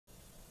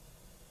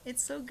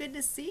It's so good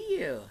to see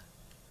you.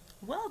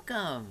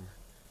 Welcome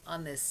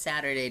on this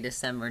Saturday,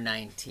 December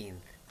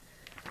 19th.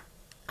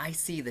 I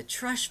see the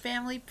Trush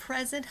family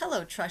present.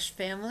 Hello, Trush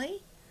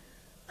family.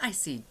 I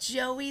see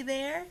Joey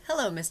there.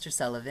 Hello, Mr.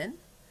 Sullivan.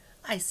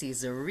 I see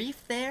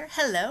Zarif there.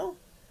 Hello.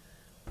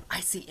 I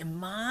see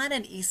Iman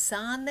and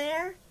Isan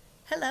there.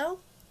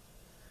 Hello.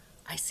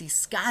 I see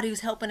Scott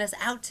who's helping us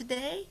out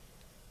today.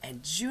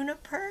 And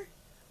Juniper.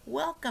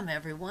 Welcome,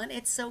 everyone.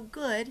 It's so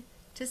good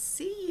to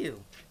see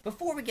you.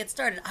 Before we get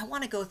started, I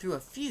want to go through a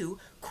few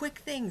quick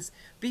things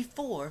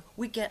before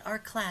we get our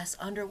class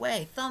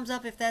underway. Thumbs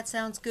up if that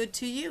sounds good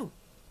to you.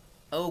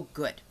 Oh,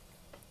 good.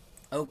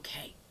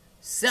 Okay,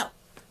 so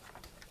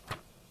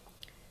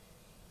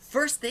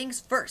first things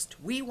first,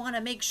 we want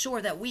to make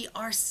sure that we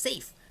are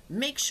safe.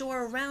 Make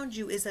sure around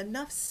you is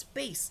enough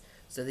space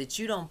so that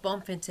you don't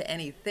bump into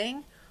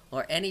anything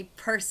or any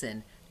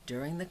person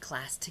during the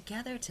class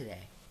together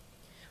today.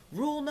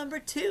 Rule number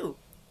 2,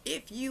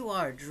 if you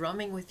are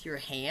drumming with your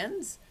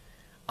hands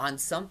on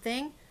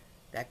something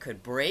that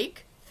could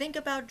break, think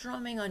about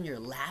drumming on your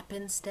lap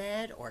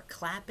instead, or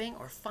clapping,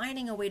 or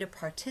finding a way to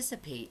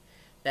participate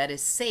that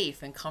is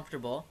safe and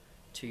comfortable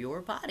to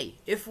your body.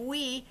 If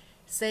we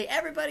say,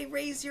 everybody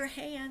raise your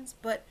hands,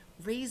 but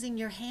raising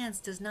your hands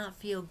does not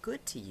feel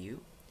good to you,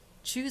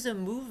 choose a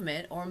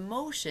movement or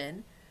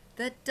motion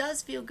that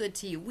does feel good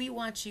to you. We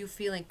want you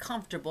feeling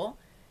comfortable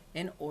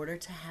in order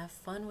to have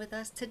fun with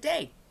us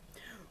today.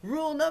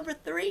 Rule number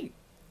 3,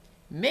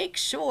 make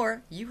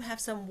sure you have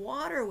some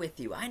water with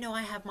you. I know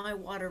I have my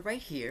water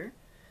right here.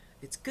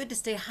 It's good to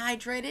stay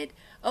hydrated.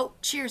 Oh,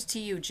 cheers to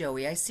you,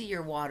 Joey. I see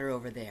your water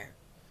over there.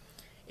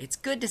 It's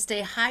good to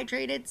stay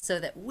hydrated so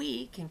that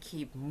we can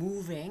keep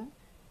moving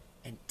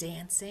and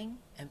dancing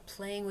and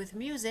playing with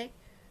music,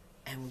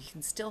 and we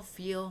can still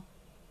feel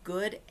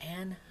good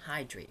and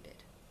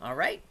hydrated. All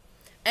right?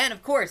 And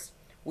of course,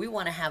 we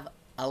want to have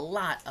a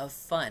lot of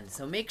fun.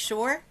 So make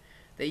sure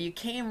that you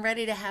came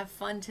ready to have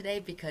fun today,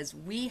 because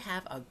we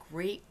have a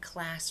great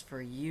class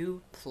for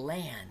you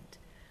planned.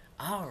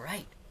 All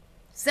right.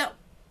 So,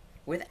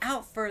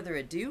 without further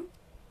ado,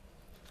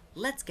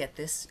 let's get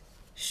this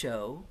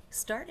show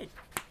started.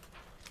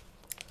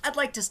 I'd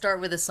like to start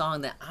with a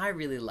song that I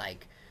really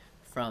like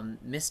from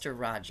Mr.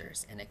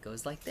 Rogers, and it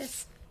goes like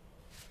this.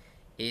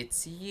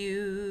 It's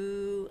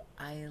you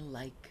I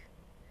like.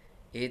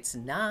 It's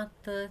not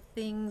the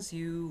things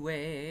you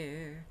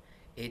wear.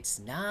 It's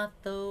not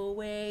the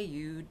way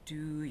you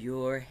do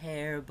your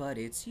hair, but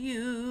it's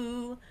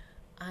you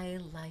I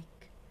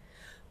like.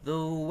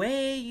 The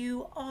way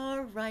you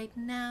are right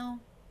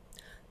now,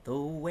 the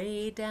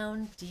way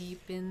down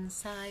deep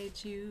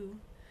inside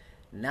you.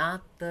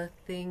 Not the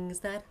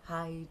things that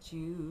hide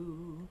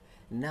you,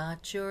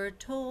 not your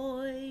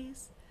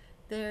toys,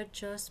 they're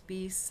just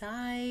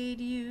beside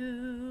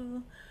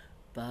you.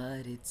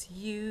 But it's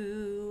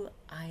you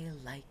I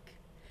like.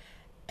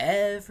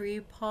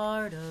 Every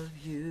part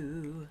of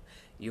you,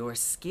 your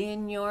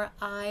skin, your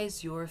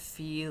eyes, your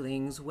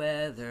feelings,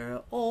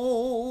 whether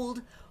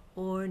old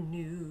or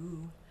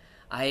new.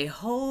 I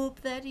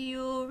hope that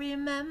you'll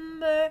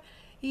remember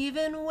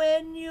even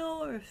when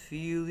you're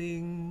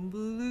feeling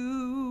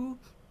blue,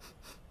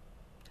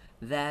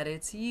 that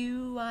it's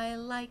you I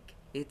like,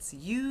 it's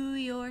you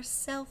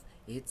yourself,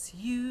 it's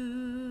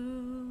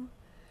you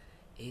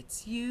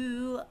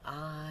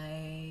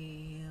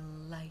I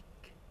like.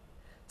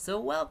 So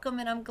welcome,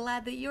 and I'm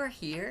glad that you're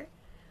here.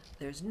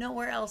 There's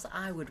nowhere else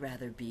I would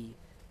rather be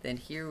than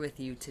here with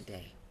you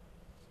today.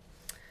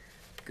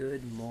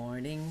 Good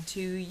morning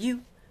to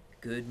you.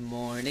 Good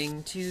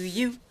morning to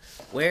you.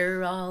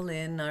 We're all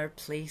in our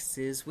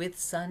places with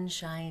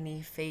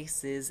sunshiny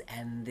faces,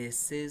 and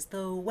this is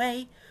the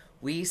way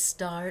we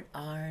start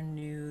our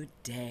new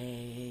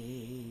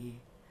day.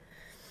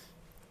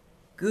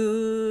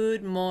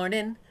 Good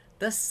morning,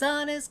 the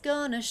sun is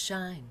gonna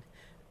shine.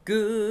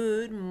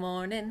 Good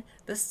morning,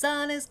 the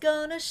sun is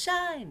gonna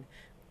shine.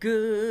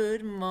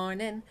 Good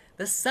morning,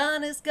 the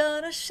sun is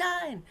gonna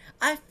shine.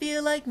 I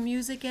feel like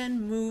music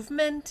and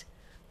movement.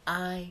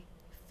 I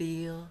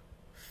feel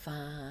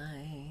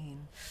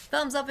fine.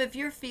 Thumbs up if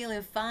you're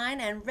feeling fine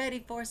and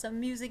ready for some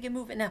music and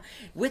movement. Now,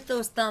 with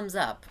those thumbs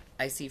up,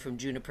 I see from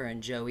Juniper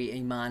and Joey,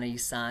 Iman,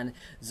 Isan,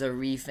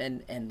 Zarif,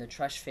 and the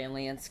Trush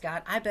family, and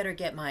Scott, I better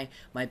get my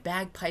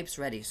bagpipes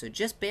ready. So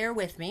just bear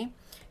with me.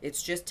 It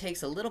just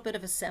takes a little bit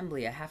of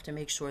assembly. I have to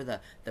make sure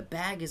the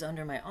bag is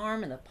under my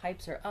arm and the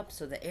pipes are up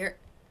so the air...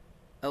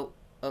 Oh,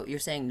 you're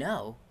saying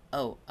no?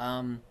 Oh,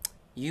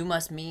 you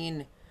must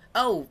mean...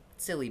 Oh,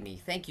 silly me.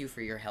 Thank you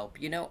for your help.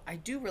 You know, I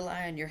do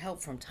rely on your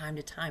help from time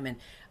to time, and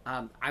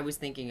I was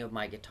thinking of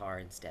my guitar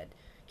instead.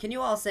 Can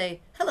you all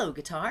say, hello,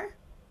 guitar?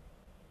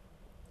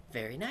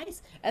 Very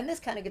nice. And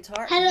this kind of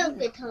guitar... Hello,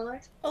 guitar.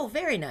 Oh,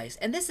 very nice.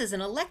 And this is an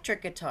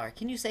electric guitar.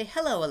 Can you say,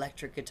 hello,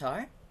 electric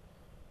guitar?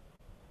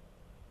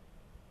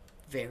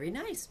 Very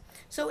nice.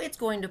 So it's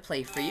going to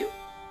play for you,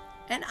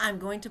 and I'm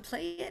going to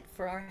play it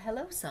for our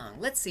hello song.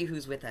 Let's see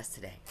who's with us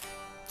today.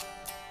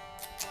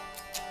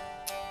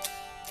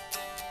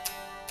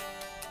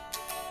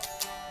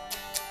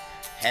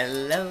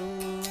 Hello,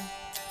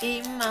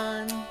 Iman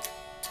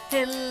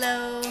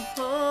Hello,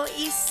 oh,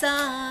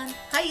 Isan.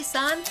 Hi,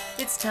 Isan.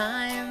 It's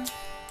time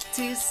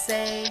to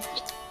say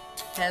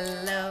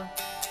hello.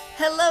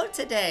 Hello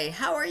today.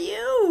 How are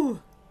you?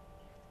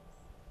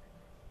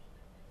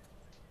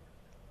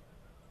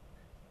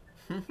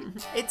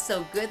 It's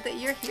so good that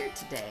you're here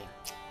today.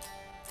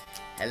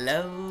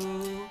 Hello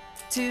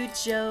to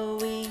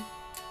Joey.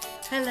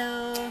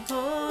 Hello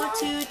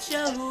to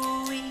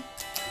Joey.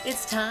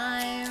 It's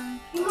time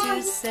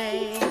to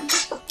say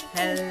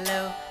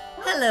hello.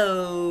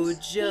 Hello,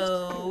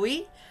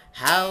 Joey.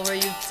 How are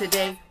you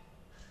today?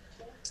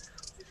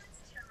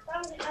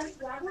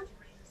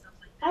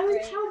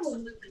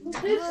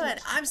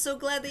 Good. I'm so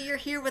glad that you're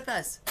here with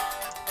us.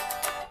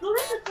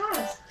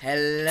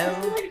 Hello,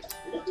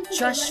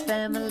 Trush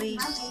family.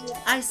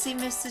 I see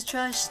Mrs.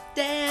 Trush,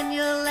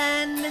 Daniel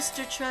and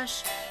Mr.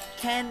 Trush.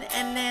 Ken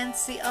and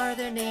Nancy are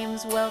their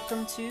names.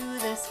 Welcome to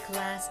this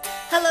class.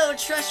 Hello,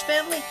 Trush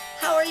family.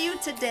 How are you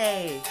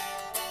today?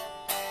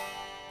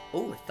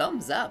 Oh,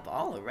 thumbs up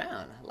all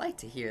around. I like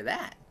to hear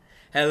that.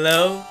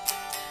 Hello,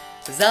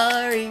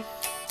 Zari.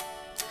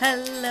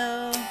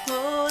 Hello,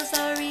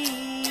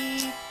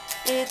 Zari.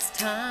 It's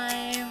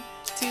time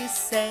to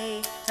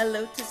say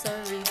hello to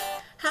Zarif.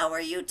 How are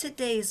you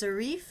today,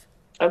 Zarif?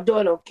 I'm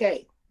doing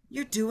okay.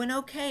 You're doing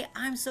okay.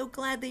 I'm so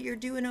glad that you're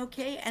doing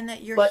okay and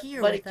that you're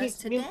here with us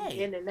today. But it keeps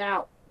muting in and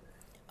out.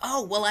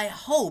 Oh, well, I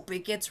hope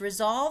it gets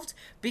resolved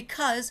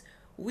because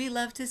we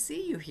love to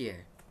see you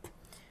here.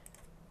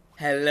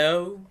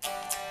 Hello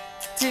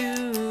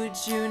to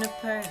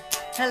Juniper.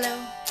 Hello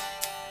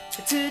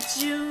to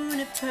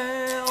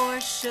Juniper, or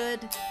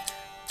should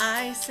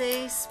I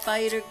say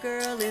Spider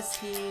Girl is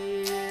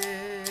here.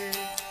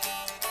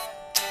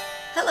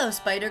 Hello,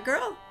 Spider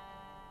Girl.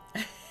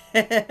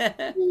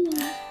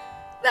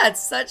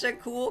 That's such a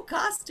cool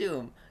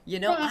costume. You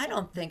know, I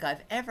don't think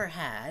I've ever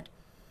had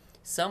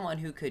someone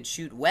who could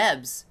shoot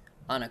webs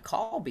on a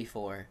call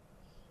before.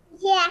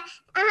 Yeah,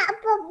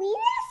 but we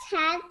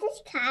just have this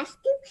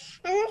costume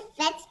and it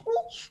fits me,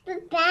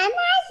 but Ben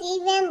has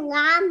even a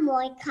lot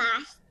more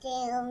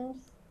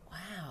costumes.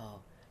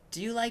 Wow.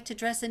 Do you like to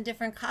dress in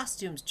different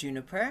costumes,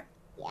 Juniper?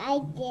 Yeah, I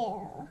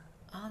do.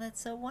 Oh,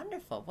 that's so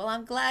wonderful. Well,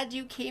 I'm glad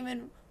you came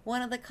in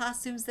one of the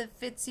costumes that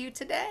fits you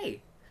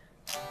today.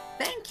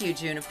 Thank you,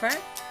 Juniper.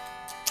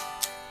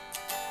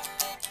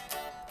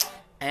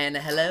 And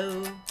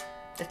hello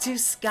to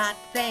Scott.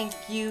 Thank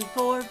you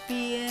for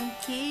being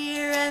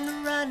here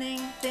and running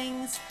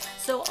things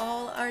so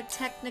all our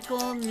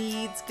technical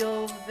needs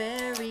go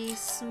very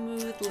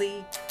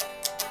smoothly.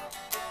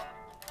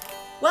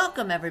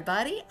 Welcome,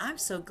 everybody. I'm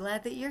so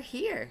glad that you're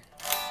here.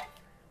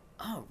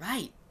 All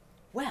right.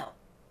 Well,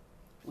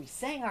 we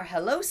sang our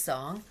hello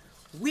song.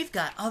 We've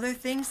got other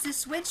things to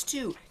switch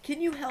to.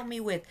 Can you help me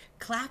with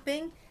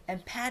clapping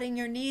and patting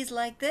your knees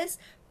like this?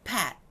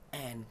 Pat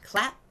and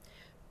clap,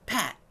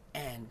 pat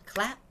and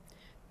clap,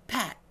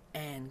 pat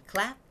and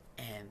clap,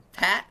 and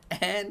pat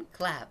and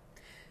clap.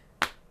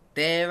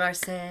 There are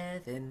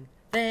 7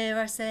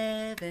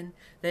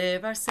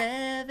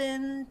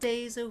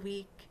 days a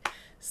week.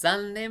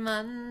 Sunday,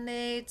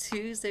 Monday,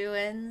 Tuesday,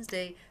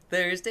 Wednesday,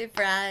 Thursday,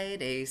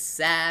 Friday,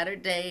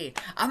 Saturday.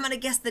 I'm going to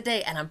guess the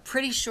day, and I'm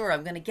pretty sure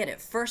I'm going to get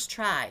it first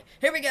try.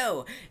 Here we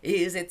go.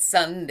 Is it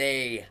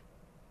Sunday?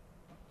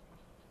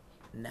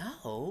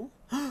 No.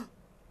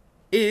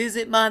 Is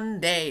it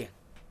Monday?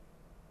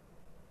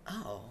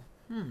 Oh,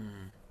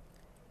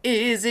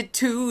 Is it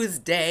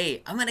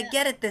Tuesday? I'm going to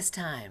get it this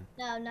time.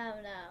 No.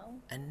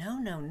 A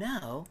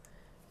no.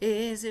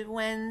 Is it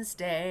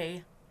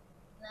Wednesday?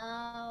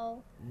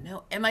 No.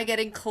 No. Am I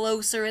getting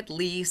closer at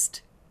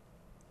least?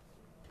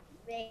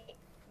 Maybe.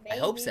 I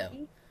hope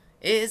so.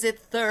 Is it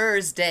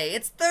Thursday?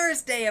 It's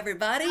Thursday,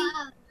 everybody.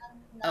 No.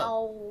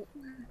 Oh.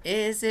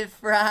 Is it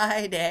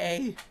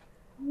Friday?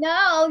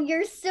 No,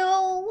 you're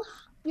so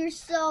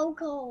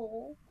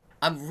cold.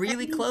 I'm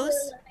really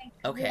close?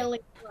 Okay.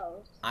 Really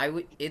close.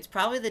 It's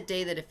probably the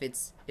day that if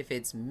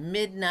it's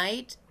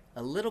midnight,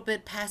 a little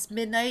bit past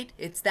midnight,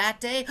 it's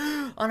that day.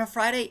 On a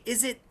Friday,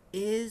 is it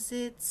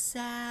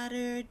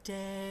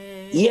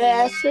Saturday?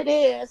 Yes, it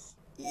is.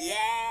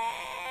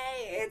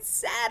 Yay! It's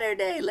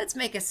Saturday. Let's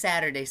make a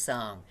Saturday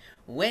song.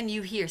 When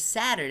you hear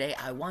Saturday,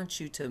 I want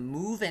you to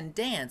move and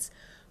dance.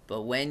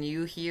 But when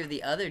you hear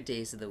the other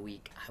days of the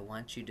week, I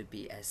want you to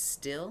be as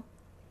still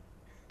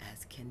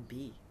as can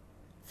be.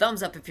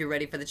 Thumbs up if you're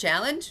ready for the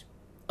challenge.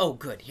 Oh,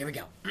 good. Here we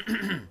go.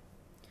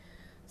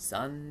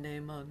 Sunday,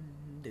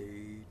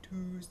 Monday,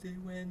 Tuesday,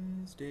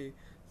 Wednesday,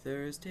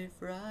 Thursday,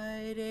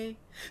 Friday,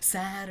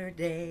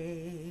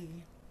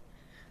 Saturday.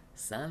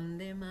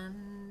 Sunday,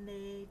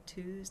 Monday,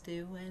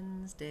 Tuesday,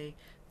 Wednesday,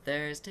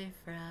 Thursday,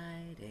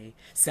 Friday,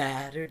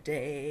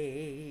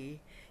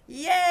 Saturday.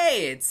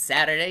 Yay! It's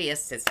Saturday,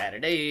 yes, it's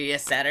Saturday,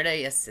 yes,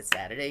 Saturday, yes, it's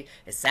Saturday,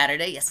 it's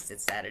Saturday, yes,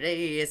 it's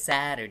Saturday, it's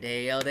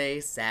Saturday, all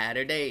day,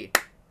 Saturday,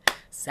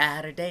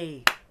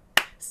 Saturday,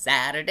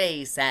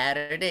 Saturday,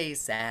 Saturday,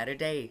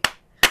 Saturday.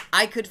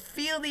 I could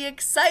feel the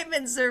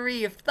excitement,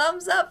 Zarif.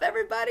 Thumbs up,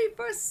 everybody,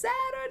 for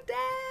Saturday.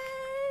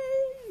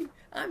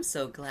 I'm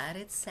so glad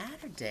it's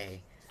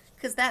Saturday.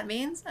 because that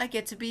means I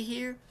get to be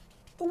here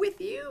with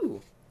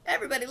you.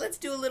 Everybody, let's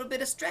do a little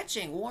bit of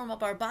stretching, warm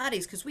up our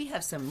bodies, because we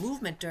have some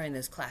movement during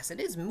this class. It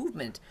is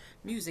movement,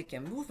 music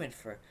and movement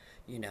for,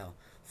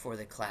 for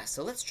the class.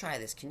 So let's try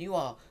this. Can you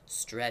all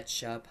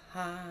stretch up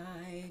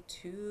high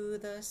to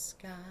the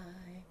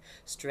sky,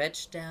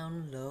 stretch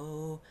down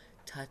low,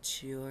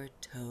 touch your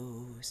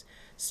toes,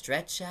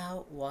 stretch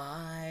out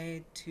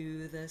wide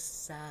to the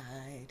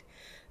side,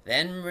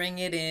 then bring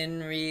it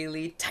in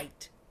really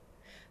tight.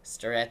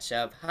 Stretch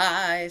up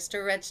high,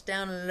 stretch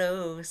down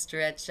low,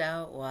 stretch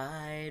out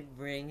wide,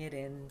 bring it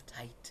in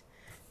tight.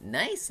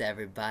 Nice,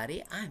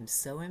 everybody. I'm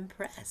so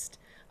impressed.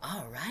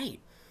 All right.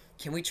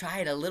 Can we try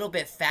it a little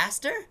bit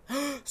faster?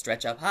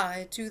 Stretch up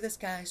high to the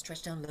sky,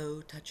 stretch down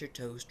low, touch your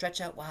toes, stretch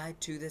out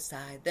wide to the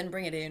side, then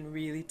bring it in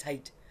really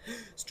tight.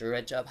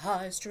 Stretch up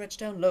high, stretch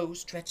down low,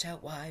 stretch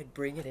out wide,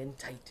 bring it in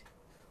tight.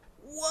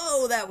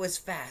 Whoa, that was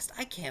fast.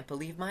 I can't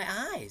believe my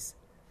eyes.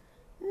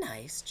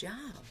 Nice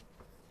job.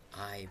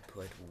 I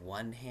put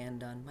one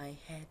hand on my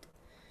head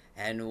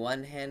and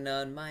one hand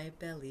on my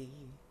belly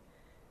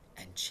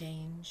and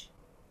change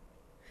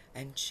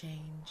and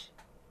change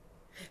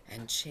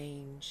and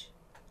change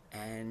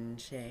and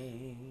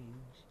change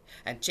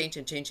and change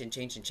and change and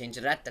change and change.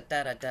 Da, da,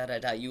 da, da, da, da,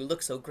 da. You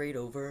look so great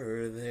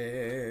over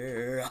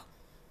there.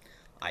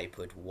 I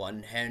put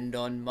one hand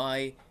on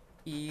my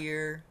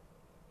ear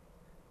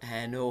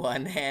and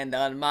one hand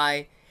on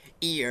my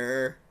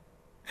ear.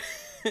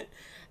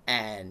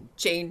 And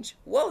change.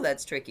 Whoa,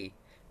 that's tricky.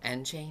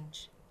 And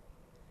change.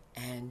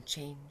 And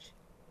change.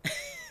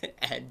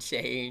 And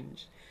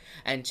change.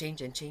 And change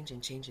and change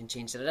and change and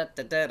change.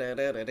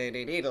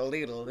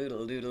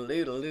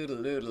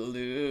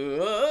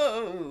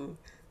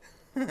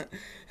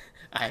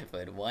 I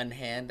put one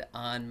hand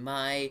on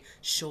my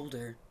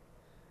shoulder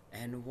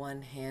and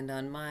one hand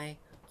on my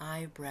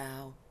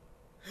eyebrow.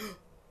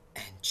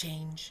 And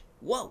change.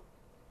 Whoa.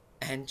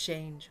 And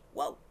change.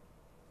 Whoa.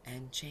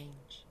 And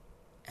change.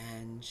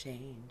 And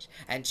change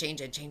and change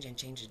and change and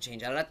change and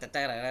change.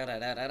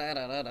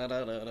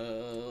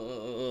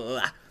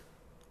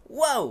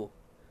 Whoa!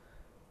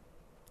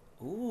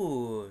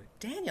 Ooh,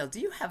 Daniel,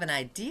 do you have an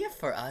idea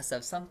for us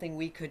of something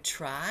we could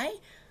try?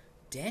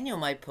 Daniel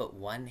might put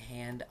one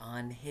hand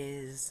on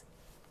his...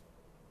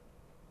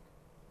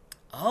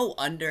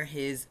 under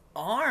his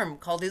arm,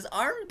 called his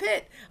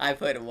armpit. I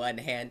put one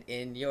hand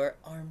in your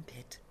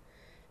armpit.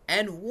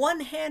 And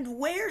one hand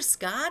where,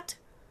 Scott?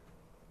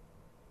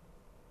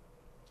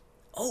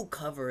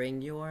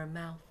 Covering your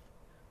mouth.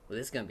 Well,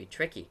 this is going to be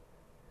tricky.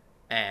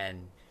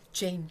 And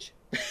change.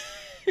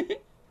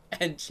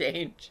 And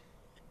change.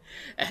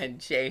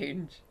 And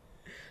change.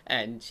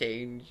 And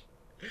change.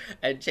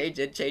 And change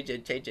and change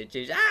and change and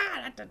change.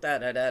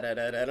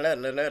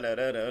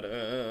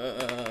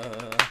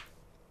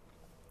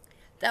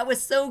 That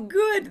was so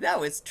good.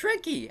 That was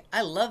tricky.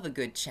 I love a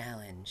good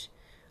challenge.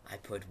 I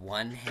put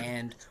one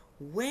hand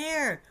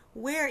where?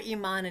 Where,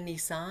 Iman and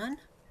Isan?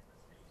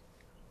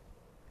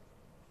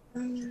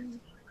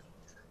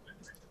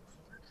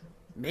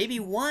 Maybe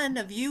one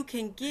of you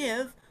can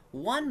give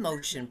one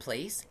motion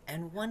place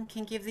and one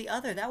can give the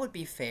other. That would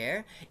be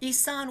fair.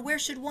 Isan, where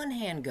should one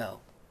hand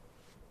go?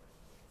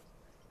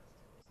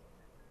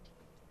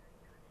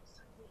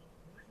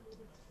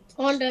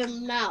 On the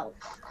mouth.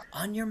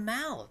 On your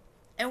mouth.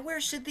 And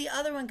where should the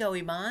other one go,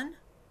 Iman?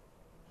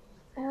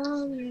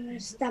 On your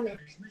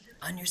stomach.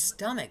 On your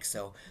stomach.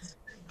 So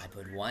I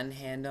put one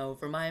hand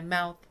over my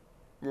mouth.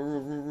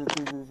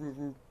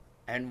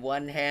 And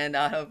one hand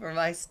over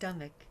my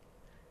stomach.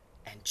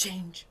 And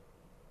change.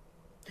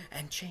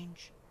 And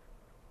change.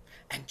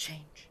 And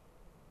change.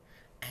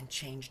 And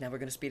change. Now we're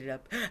going to speed it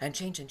up. And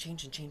change and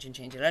change and change and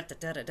change. Whoa,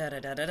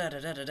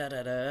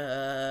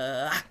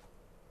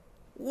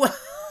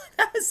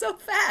 that was so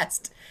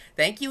fast.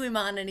 Thank you,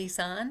 Iman and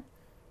Isan.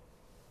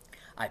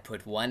 I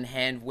put one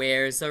hand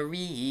where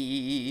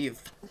Zarif.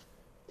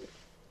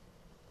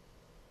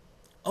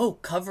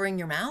 Covering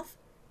your mouth?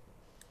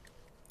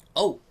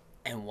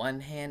 And one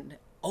hand...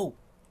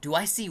 do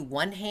I see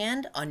one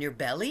hand on your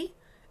belly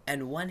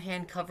and one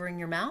hand covering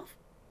your mouth?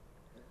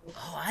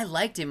 I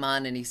liked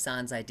Iman and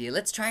Isan's idea.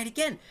 Let's try it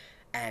again.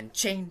 And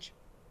change.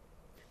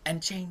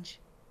 And change.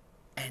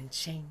 And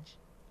change.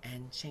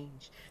 And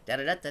change.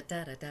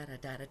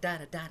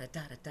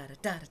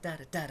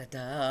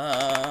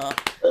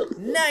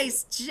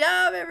 Nice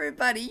job,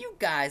 everybody. You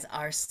guys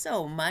are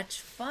so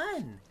much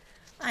fun.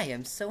 I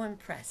am so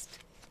impressed.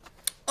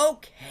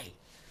 Okay.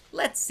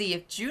 Let's see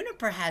if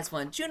Juniper has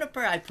one.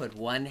 Juniper, I put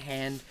one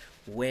hand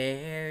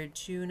where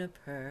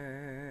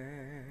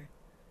Juniper.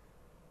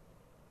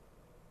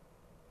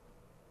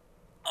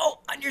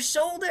 On your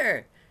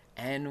shoulder.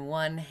 And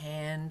one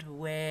hand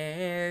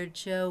where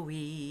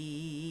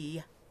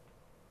Joey.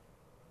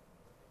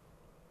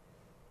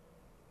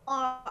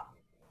 Our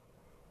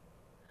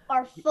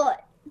foot.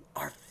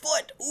 Our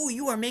foot. Ooh,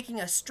 you are making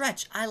a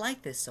stretch. I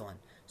like this one.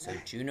 So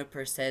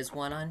Juniper says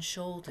one on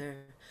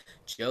shoulder.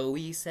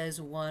 Joey says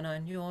one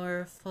on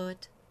your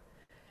foot.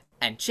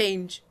 And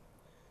change.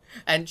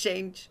 And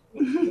change.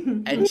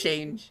 And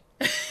change.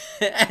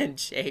 and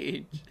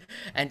change.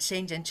 And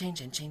change and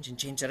change and change and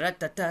change.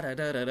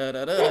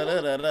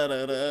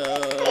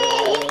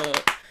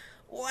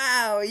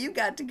 Wow, you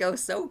got to go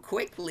so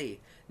quickly.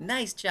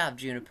 Nice job,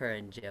 Juniper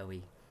and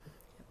Joey.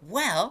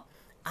 Well,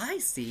 I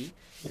see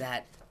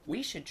that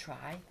we should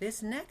try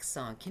this next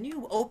song. Can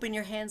you open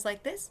your hands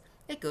like this?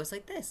 It goes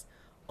like this.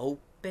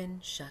 Open,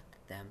 shut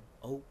them,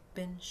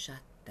 open,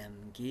 shut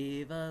them.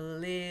 Give a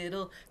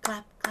little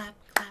clap, clap,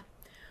 clap.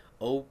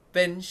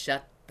 Open,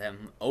 shut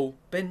them,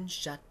 open,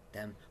 shut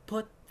them.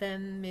 Put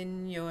them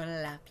in your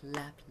lap,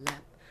 lap,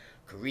 lap.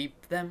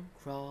 Creep them,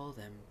 crawl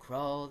them,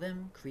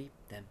 creep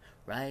them.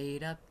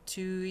 Right up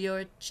to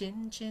your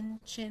chin, chin,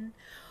 chin.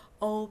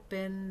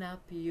 Open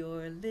up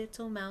your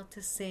little mouth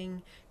to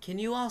sing. Can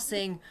you all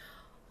sing?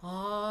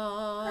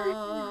 Ah,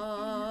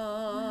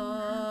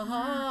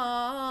 ah.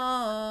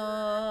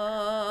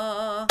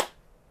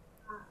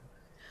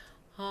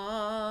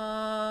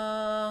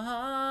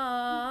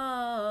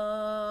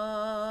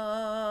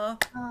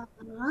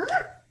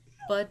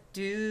 But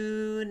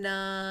do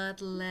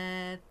not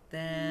let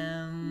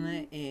them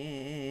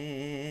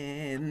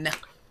in.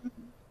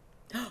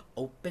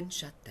 Open,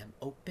 shut them,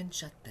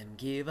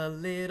 give a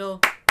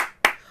little.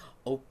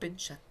 Open,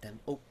 shut them,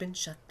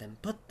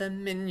 put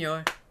them in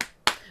your.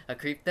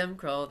 Creep them,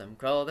 crawl them,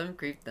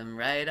 creep them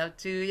right up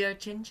to your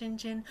chin, chin,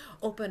 chin.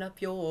 Open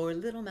up your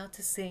little mouth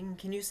to sing.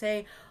 Can you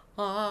say,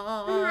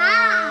 ah,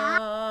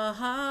 ah,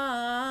 ah.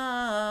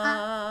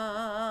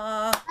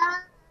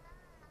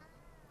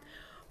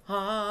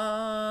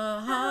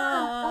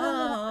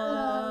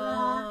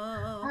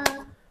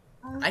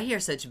 I hear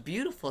such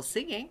beautiful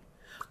singing.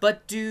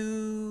 But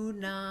do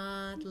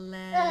not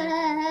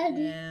let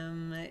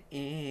them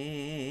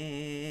in.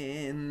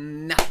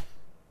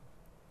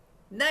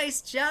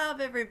 Nice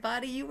job,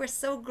 everybody. You were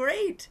so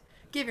great.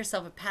 Give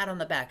yourself a pat on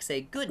the back.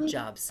 Say, good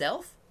job,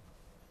 self.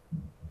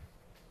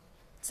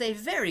 Say,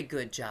 very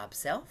good job,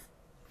 self.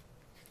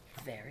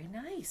 Very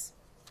nice.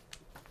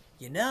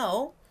 You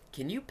know,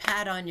 can you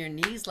pat on your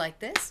knees like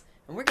this?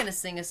 And we're going to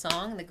sing a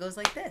song that goes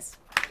like this.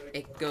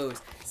 It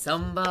goes,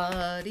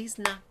 somebody's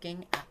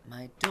knocking at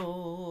my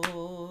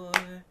door.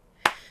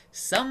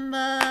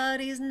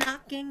 Somebody's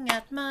knocking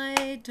at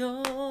my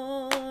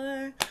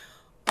door.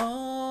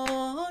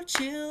 Oh,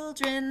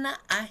 children,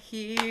 I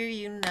hear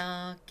you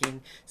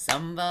knocking.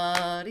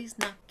 Somebody's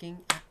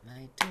knocking at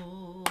my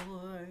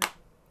door.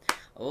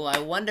 Oh, I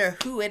wonder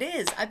who it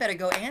is. I better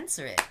go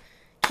answer it.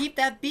 Keep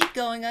that beat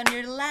going on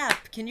your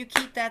lap. Can you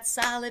keep that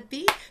solid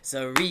beat?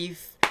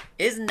 Zarif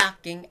is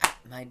knocking at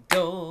my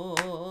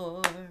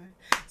door.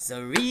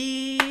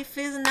 Zarif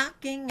is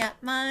knocking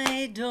at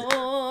my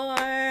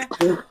door.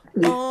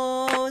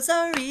 Oh,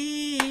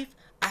 Zarif,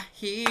 I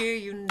hear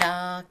you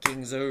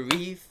knocking.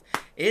 Zarif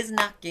is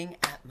knocking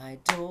at my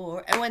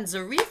door. And when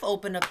Zarif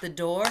opened up the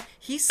door,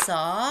 he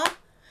saw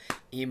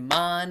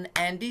Iman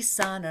and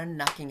Isan are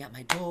knocking at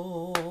my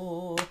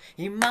door.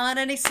 Iman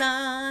and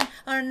Isan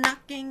are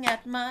knocking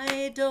at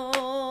my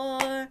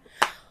door.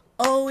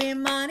 Oh,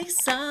 Iman,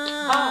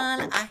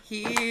 Isan, I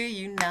hear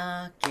you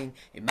knocking.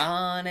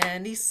 Iman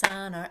and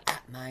Isan are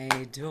at my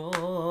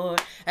door.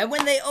 And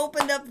when they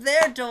opened up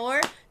their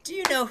door, do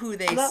you know who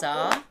they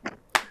saw?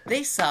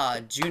 They saw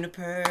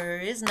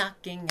Juniper is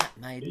knocking at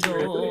my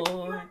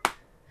door.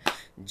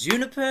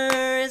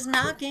 Juniper is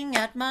knocking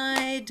at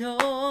my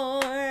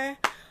door.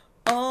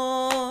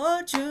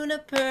 Oh,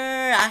 Juniper,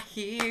 I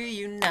hear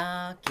you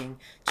knocking.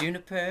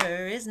 Juniper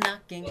is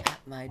knocking at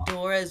my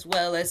door, as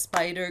well as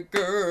Spider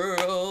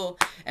Girl.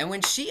 And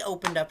when she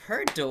opened up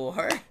her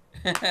door,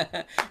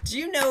 do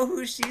you know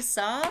who she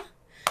saw?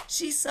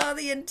 She saw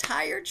the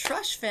entire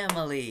Trush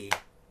family.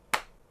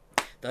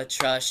 The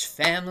Trush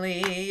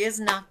family is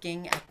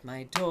knocking at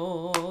my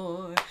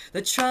door.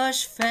 The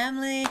Trush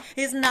family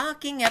is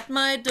knocking at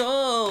my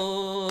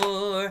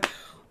door.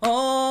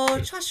 Oh,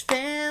 Trush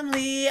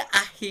family,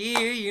 I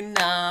hear you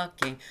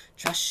knocking.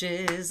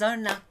 Trushes are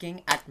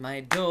knocking at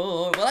my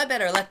door. Well, I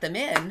better let them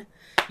in.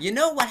 You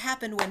know what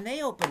happened when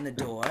they opened the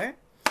door?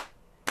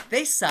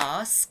 They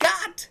saw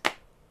Scott.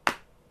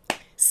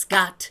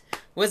 Scott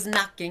was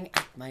knocking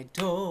at my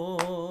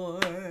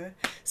door.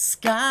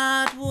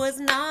 Scott was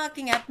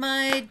knocking at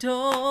my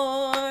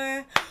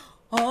door.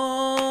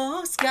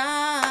 Oh,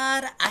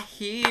 Scott, I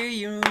hear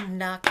you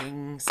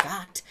knocking.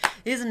 Scott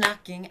is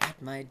knocking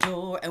at my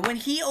door. And when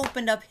he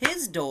opened up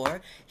his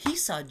door, he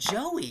saw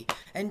Joey.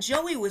 And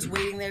Joey was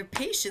waiting there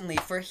patiently,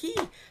 for he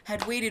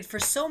had waited for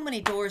so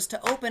many doors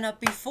to open up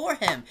before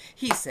him.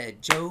 He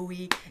said,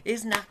 Joey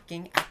is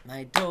knocking at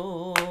my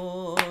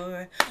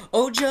door.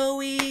 Oh,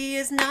 Joey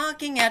is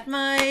knocking at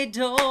my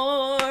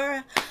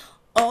door.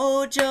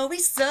 Oh, Joey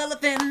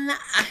Sullivan,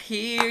 I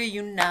hear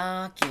you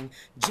knocking.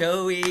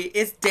 Joey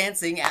is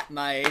dancing at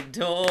my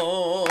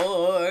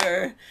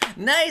door.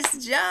 Nice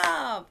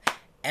job!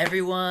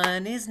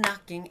 Everyone is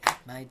knocking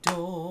at my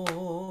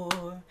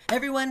door.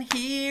 Everyone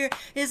here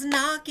is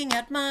knocking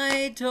at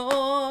my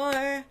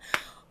door.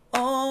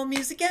 Oh,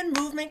 music and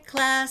movement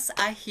class,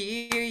 I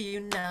hear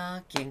you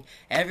knocking.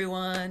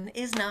 Everyone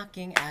is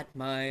knocking at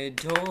my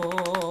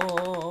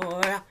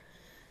door.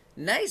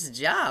 Nice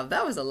job.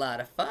 That was a lot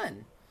of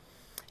fun.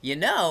 You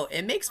know,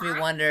 it makes me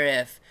wonder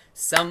if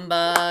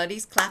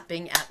somebody's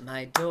clapping at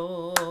my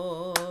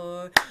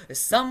door.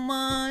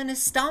 Someone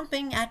is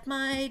stomping at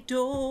my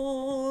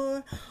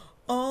door.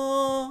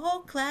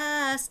 Oh,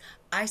 class,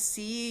 I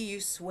see you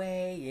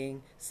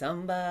swaying.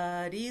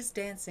 Somebody's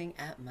dancing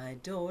at my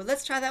door.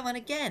 Let's try that one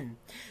again.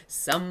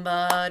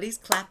 Somebody's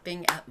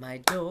clapping at my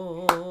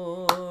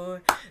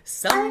door.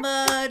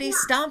 Somebody's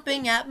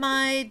stomping at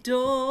my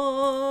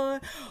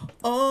door.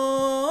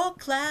 Oh,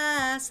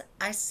 class,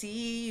 I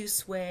see you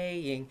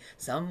swaying.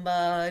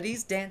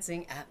 Somebody's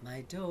dancing at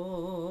my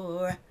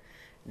door.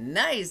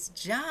 Nice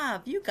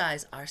job. You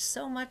guys are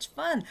so much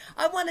fun.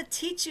 I want to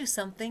teach you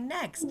something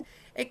next.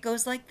 It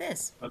goes like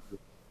this.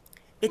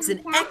 It's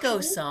an echo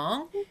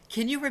song.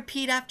 Can you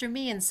repeat after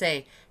me and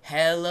say,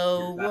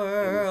 "Hello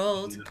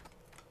world"?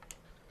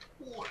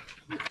 Yeah.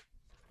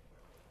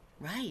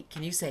 Right.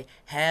 Can you say,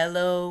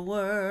 "Hello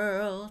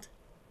world"?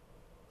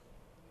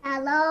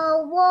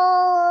 Hello,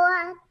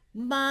 world.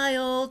 My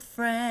old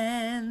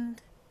friend.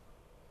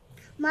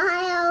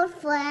 My old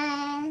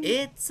friend.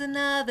 It's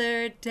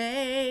another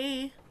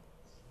day.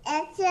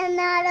 It's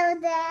another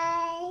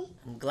day.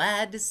 I'm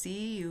glad to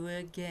see you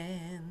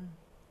again.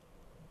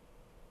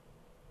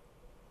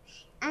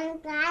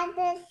 I'm glad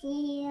to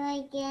see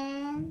you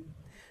again.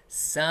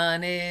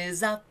 Sun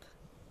is up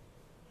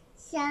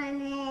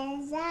Sun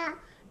is up.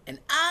 and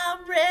I'm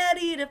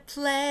ready to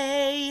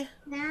play.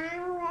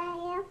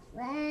 Now we're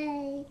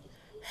free.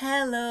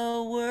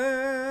 Hello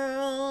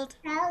world.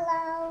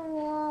 Hello,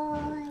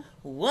 world.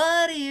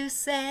 What do you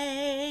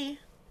say?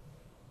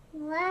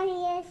 What do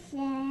you say?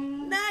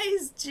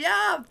 Nice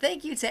job!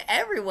 Thank you to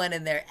everyone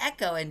in there,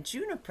 Echo and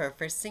Juniper,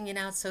 for singing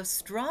out so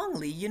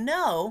strongly. You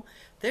know,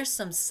 there's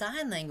some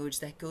sign language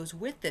that goes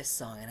with this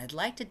song, and I'd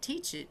like to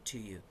teach it to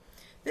you.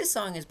 This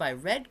song is by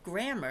Red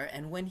Grammar,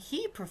 and when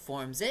he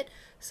performs it,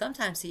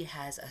 sometimes he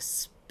has a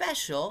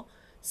special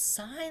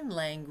sign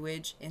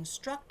language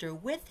instructor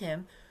with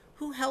him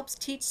who helps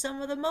teach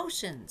some of the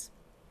motions.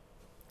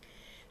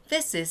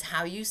 This is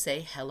how you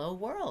say hello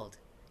world.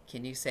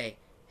 Can you say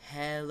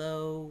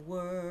hello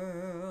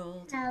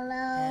world?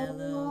 Hello,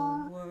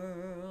 Hello world.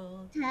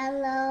 world.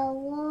 Hello,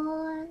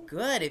 world.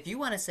 Good. If you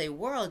want to say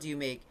world, you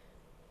make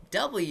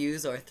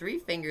W's or 3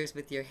 fingers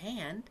with your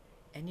hand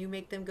and you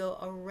make them go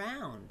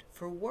around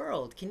for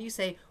world. Can you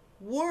say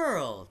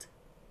world?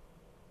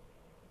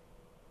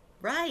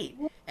 Right.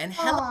 And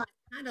hello is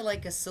kind of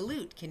like a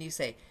salute. Can you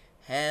say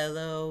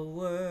hello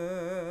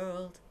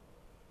world?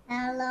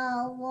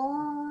 Hello,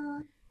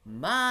 world.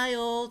 My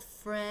old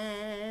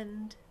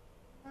friend.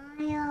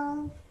 My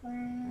old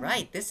friend.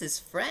 Right. This is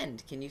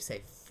friend. Can you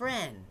say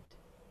friend?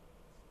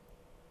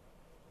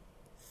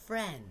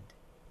 Friend.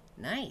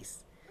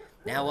 Nice.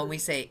 Now when we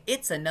say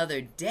it's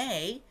another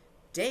day,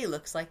 day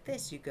looks like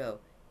this. You go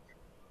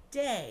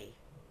day.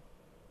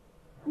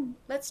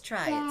 Let's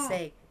try it.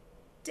 Say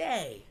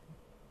day.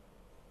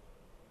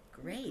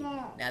 Great.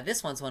 Now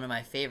this one's one of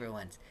my favorite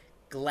ones.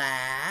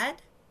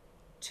 Glad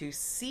to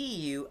see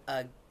you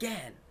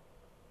again.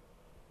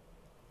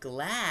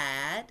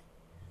 Glad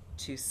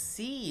to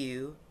see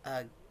you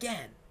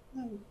again.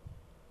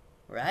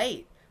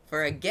 Right.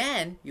 For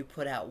again, you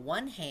put out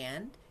one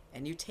hand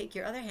and you take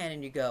your other hand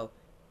and you go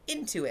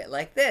into it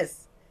like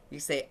this. You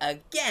say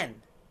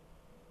again.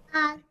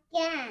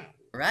 Again.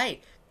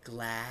 Right.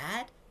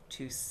 Glad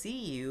to see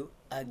you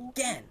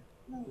again.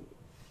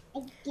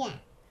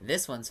 Again.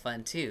 This one's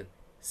fun too.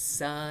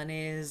 Sun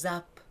is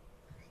up.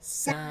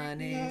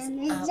 Sun is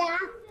Sun up.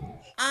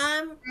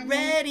 I'm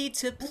ready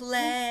to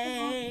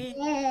play.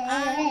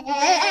 I'm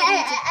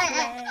ready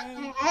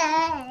to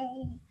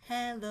play.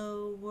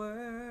 Hello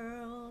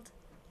world.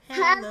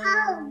 Hello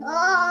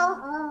world.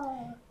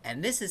 Hello.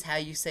 And this is how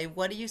you say,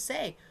 what do you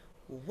say?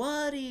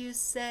 What do you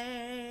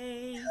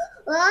say?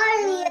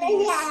 What do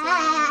you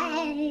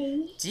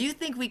say? Do you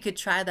think we could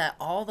try that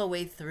all the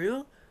way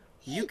through?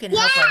 You can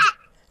help us.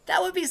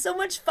 That would be so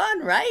much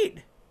fun,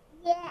 right?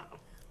 Yeah.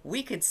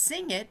 We could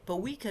sing it, but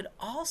we could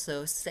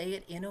also say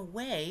it in a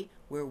way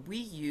where we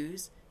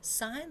use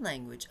sign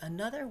language,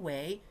 another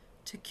way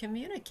to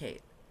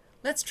communicate.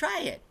 Let's try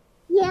it.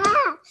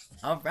 Yeah.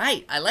 All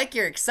right, I like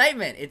your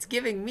excitement. It's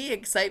giving me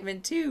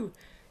excitement too.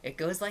 It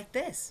goes like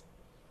this.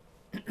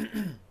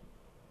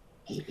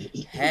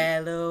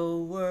 Hello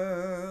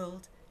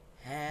world,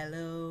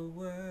 hello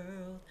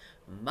world,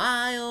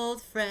 my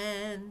old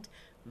friend,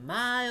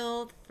 my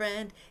old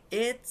friend.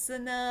 It's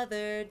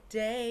another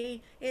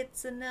day,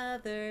 it's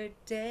another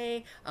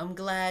day. I'm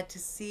glad to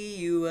see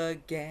you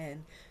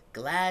again,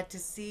 glad to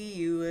see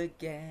you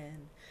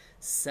again.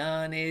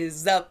 Sun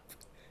is up,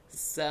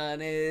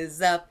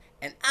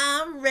 and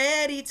I'm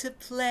ready to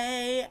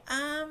play,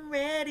 I'm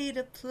ready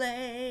to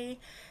play.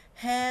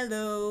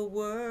 Hello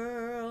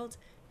world,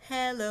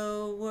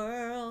 hello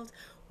world,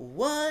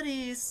 what do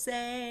you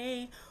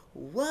say?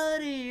 What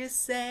do you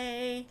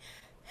say?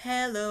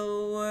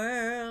 Hello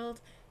world,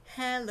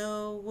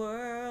 hello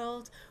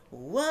world,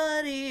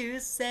 what do you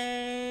say?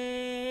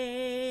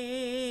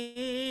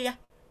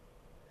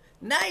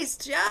 Nice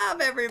job,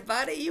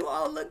 everybody. You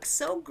all look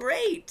so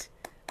great.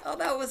 Oh,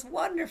 that was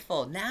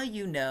wonderful. Now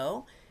you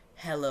know.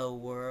 Hello,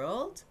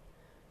 world.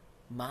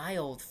 My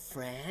old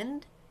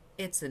friend.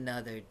 It's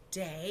another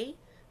day.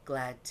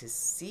 Glad to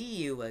see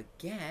you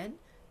again.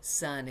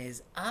 Sun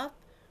is up.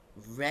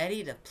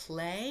 Ready to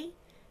play.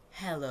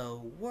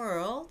 Hello,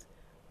 world.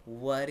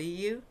 What do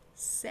you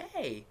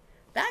say?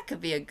 That could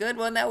be a good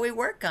one that we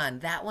work on.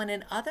 That one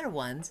and other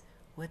ones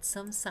with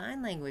some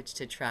sign language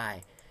to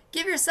try.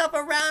 Give yourself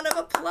a round of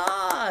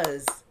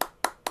applause.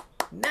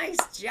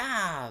 Nice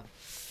job.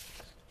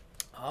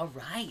 All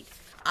right.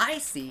 I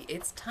see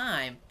it's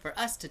time for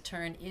us to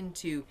turn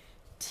into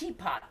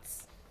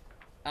teapots.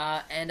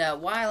 While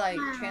I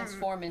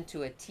transform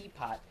into a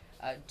teapot,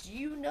 do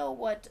you know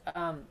what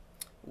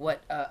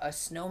a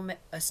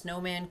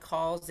snowman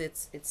calls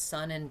its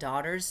son and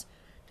daughters?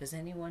 Does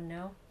anyone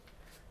know?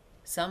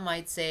 Some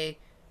might say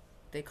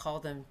they call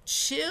them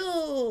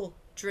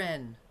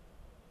children.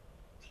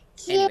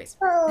 Anyways.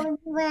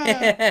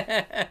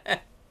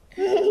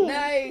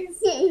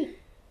 Nice.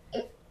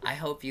 I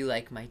hope you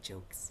like my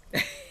jokes.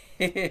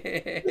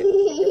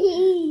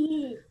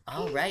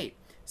 All right.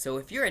 So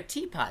if you're a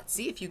teapot,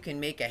 see if you can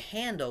make a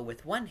handle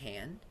with one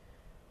hand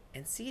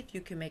and see if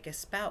you can make a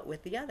spout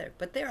with the other.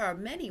 But there are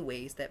many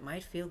ways that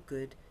might feel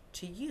good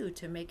to you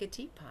to make a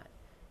teapot.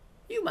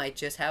 You might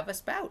just have a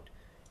spout.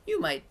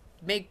 You might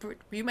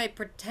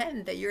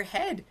pretend that your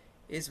head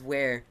is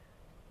where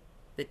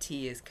the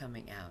tea is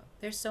coming out.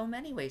 There's so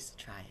many ways to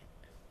try it.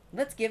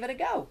 Let's give it a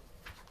go.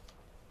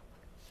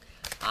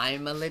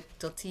 I'm a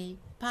little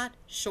teapot,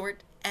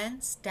 short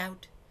and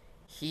stout.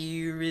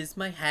 Here is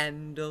my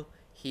handle,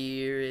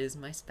 here is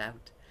my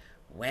spout.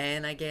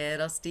 When I get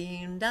all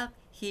steamed up,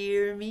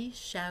 hear me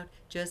shout.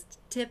 Just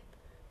tip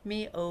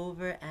me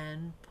over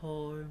and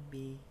pour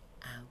me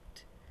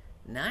out.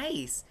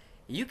 Nice!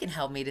 You can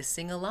help me to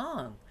sing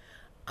along.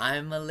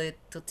 I'm a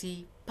little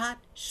teapot,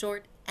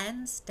 short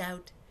and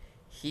stout.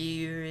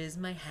 Here is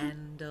my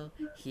handle,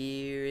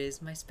 here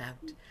is my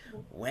spout.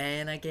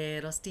 When I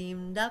get all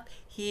steamed up,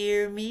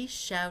 hear me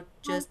shout.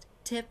 Just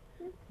tip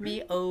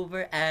me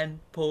over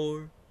and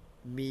pour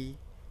me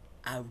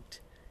out.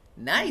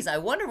 Nice. I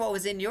wonder what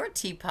was in your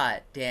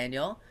teapot,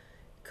 Daniel.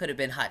 Could have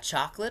been hot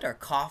chocolate or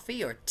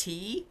coffee or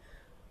tea.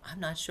 I'm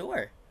not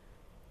sure.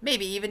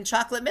 Maybe even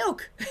chocolate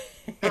milk.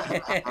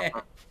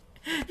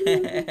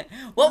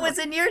 What was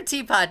in your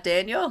teapot,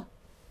 Daniel?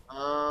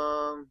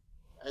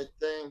 I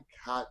think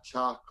hot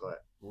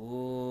chocolate.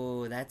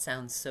 Ooh, that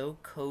sounds so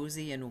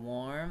cozy and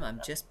warm. I'm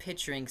just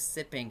picturing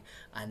sipping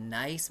a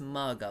nice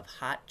mug of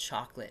hot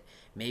chocolate,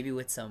 maybe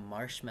with some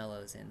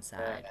marshmallows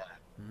inside.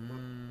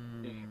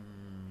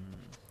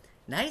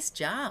 Nice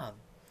job.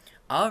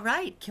 All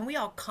right, can we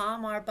all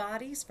calm our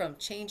bodies from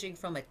changing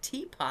from a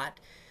teapot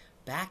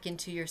back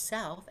into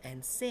yourself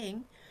and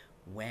sing,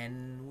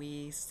 when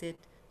we sit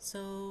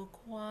so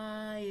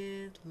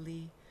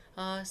quietly,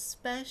 a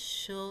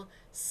special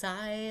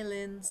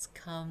silence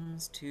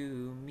comes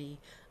to me.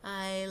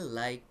 I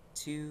like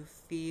to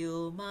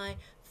feel my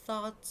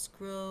thoughts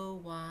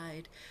grow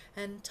wide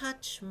and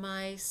touch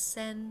my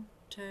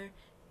center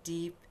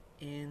deep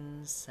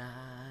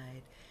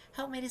inside.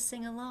 Help me to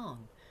sing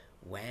along.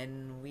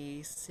 When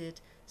we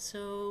sit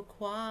so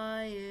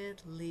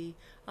quietly,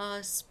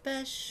 a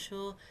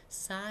special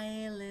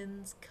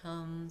silence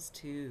comes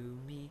to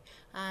me.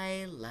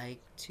 I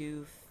like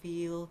to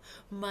feel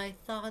my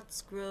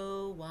thoughts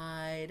grow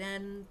wide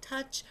and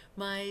touch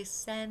my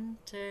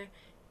center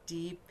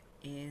deep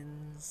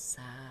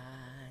inside.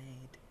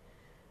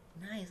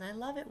 Nice. I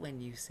love it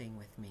when you sing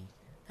with me.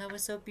 That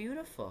was so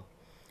beautiful.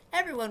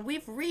 Everyone,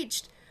 we've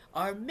reached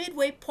our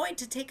midway point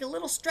to take a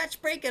little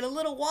stretch break and a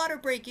little water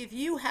break. If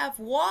you have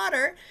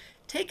water,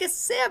 take a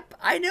sip.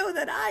 I know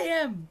that I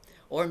am.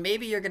 Or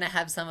maybe you're going to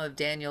have some of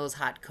Daniel's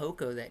hot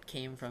cocoa that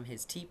came from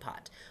his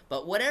teapot.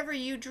 But whatever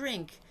you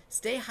drink,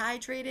 stay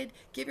hydrated.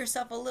 Give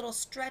yourself a little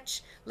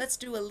stretch. Let's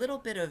do a little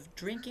bit of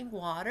drinking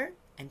water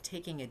and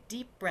taking a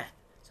deep breath.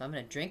 So I'm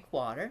going to drink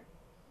water.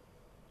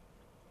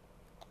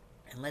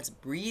 And let's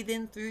breathe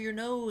in through your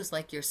nose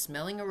like you're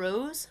smelling a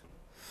rose.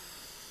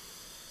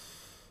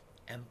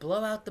 And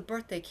blow out the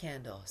birthday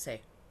candle.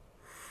 Say,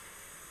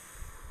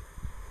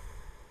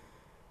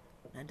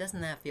 now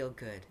doesn't that feel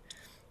good?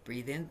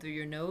 Breathe in through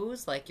your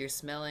nose like you're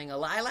smelling a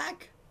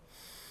lilac.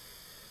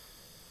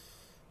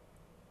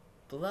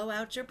 Blow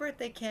out your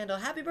birthday candle.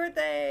 Happy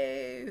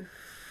birthday!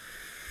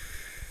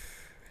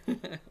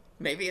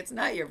 Maybe it's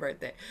not your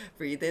birthday.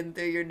 Breathe in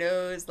through your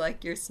nose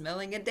like you're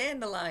smelling a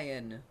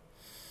dandelion.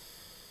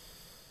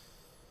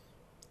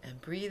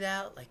 And breathe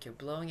out like you're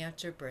blowing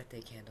out your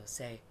birthday candle.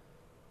 Say,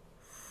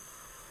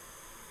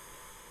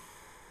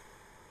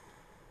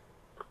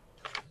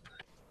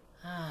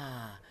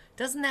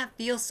 doesn't that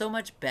feel so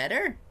much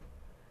better?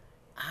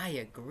 I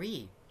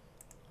agree.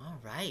 All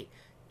right.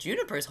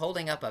 Juniper's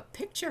holding up a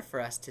picture for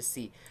us to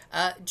see.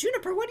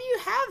 Juniper, what do you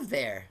have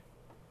there?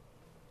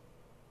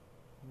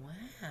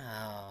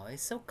 Wow,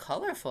 it's so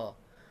colorful.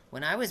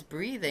 When I was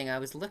breathing, I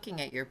was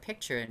looking at your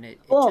picture and it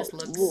just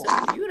looked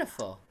so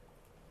beautiful.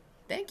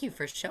 Thank you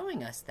for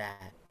showing us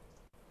that.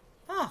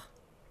 Oh,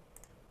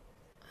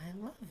 I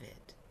love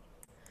it.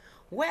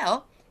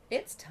 Well,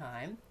 it's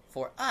time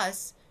for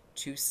us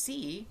to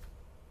see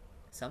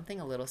something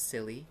a little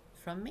silly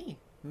from me.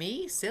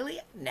 Me? Silly?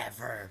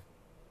 Never.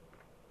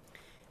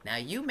 Now,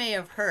 you may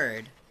have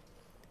heard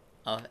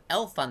of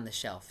Elf on the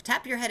Shelf.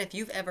 Tap your head if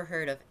you've ever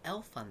heard of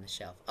Elf on the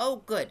Shelf.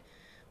 Oh, good.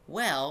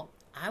 Well,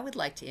 I would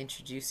like to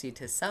introduce you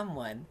to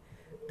someone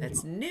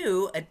that's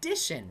new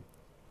addition.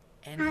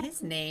 And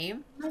his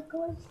name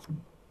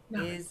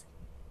is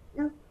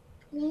No,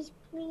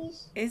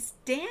 please. is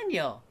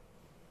Daniel.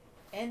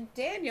 And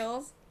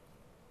Daniel's,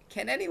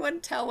 can anyone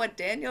tell what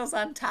Daniel's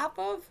on top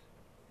of?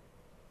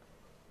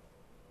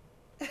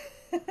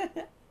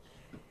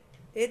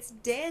 It's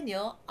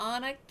Daniel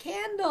on a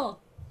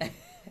candle.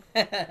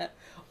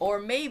 Or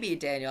maybe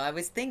Daniel, I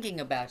was thinking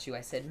about you.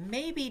 I said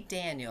maybe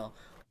Daniel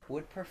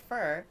would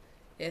prefer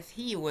if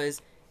he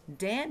was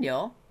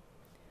Daniel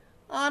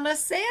on a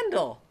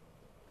sandal.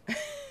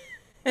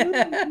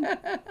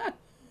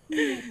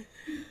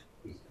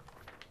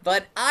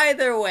 But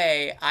either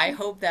way, I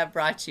hope that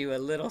brought you a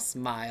little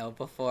smile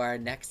before our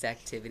next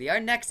activity. Our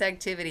next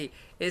activity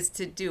is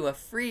to do a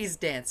freeze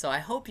dance. So I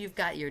hope you've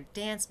got your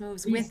dance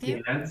moves with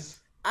you.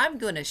 I'm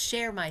going to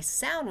share my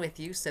sound with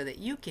you so that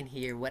you can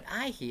hear what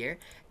I hear.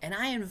 And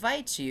I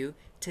invite you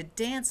to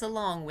dance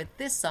along with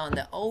this song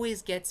that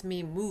always gets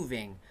me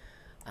moving.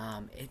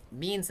 It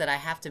means that I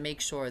have to make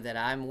sure that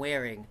I'm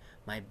wearing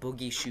my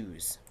boogie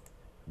shoes.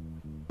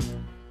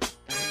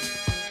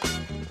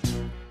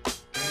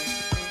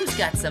 Who's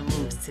got some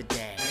moves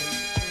today?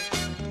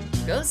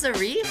 Go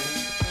Zarif.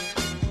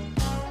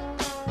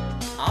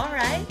 All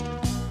right.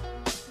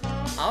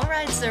 All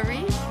right,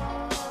 Zarif.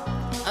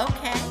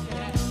 Okay.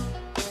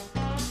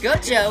 Go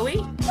Joey.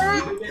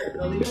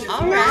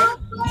 All right.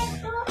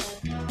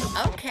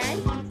 Okay.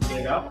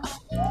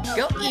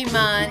 Go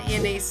Iman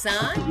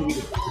Ine-san.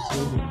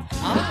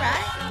 All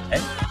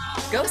right.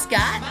 Go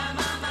Scott.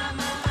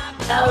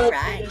 All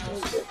right.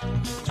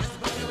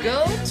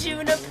 Go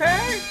Juniper.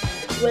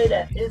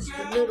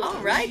 All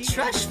right,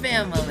 Trush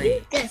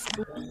family. Yes.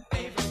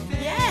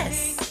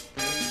 Yes.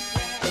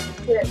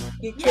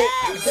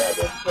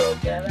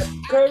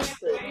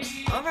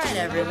 All right,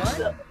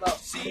 everyone.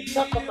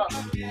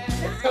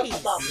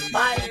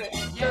 Nice.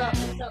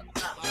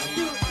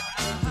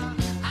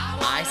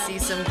 I see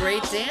some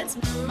great dance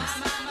moves.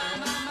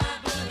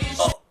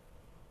 Oh.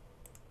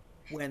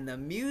 When the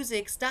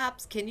music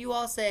stops, can you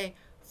all say,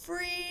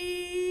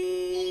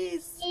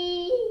 freeze?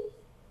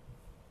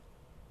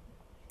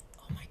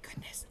 Oh my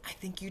goodness, I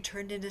think you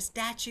turned into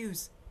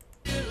statues.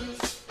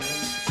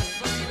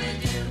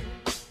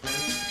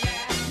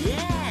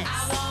 Yes.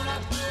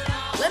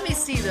 Let me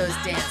see those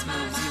dance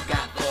moves you've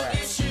got for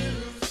us.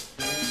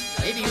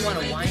 Maybe you want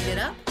to wind it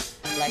up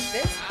like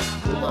this.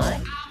 One,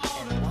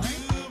 and one,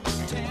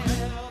 and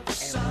one,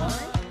 and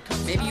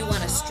one. Maybe you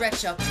want to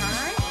stretch up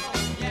high.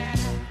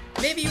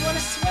 Maybe you want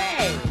to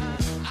sway.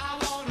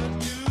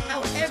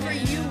 However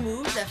you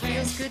move that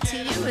feels good to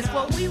you is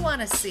what we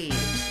want to see.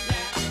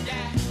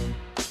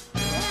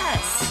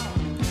 Yes.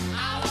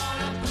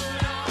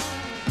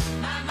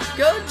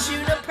 Go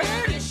Juniper.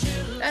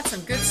 That's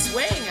some good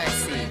swaying I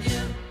see.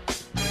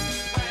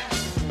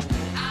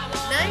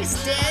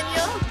 Nice,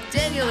 Daniel.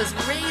 Daniel is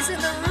raising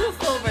the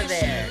roof over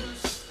there.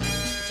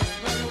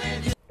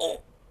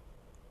 Oh.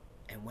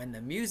 And when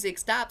the music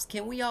stops,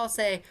 can we all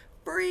say,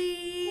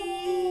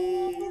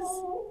 freeze?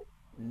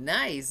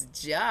 Nice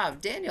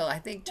job. Daniel, I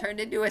think, turned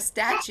into a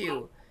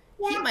statue.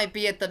 He might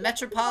be at the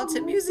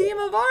Metropolitan Museum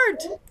of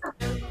Art.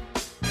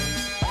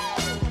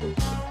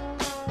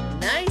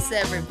 Nice,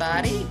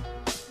 everybody.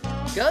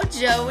 Go,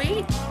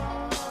 Joey.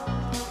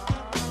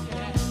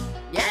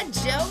 Yeah,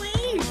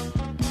 Joey.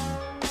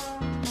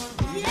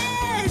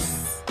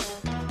 Yes.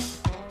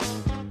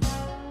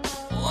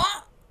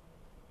 Whoa.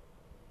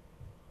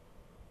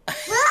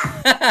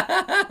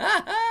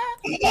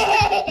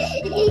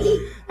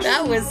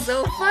 That was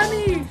so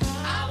funny.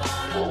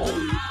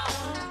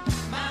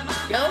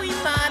 Go,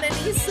 Iman and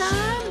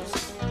Isan.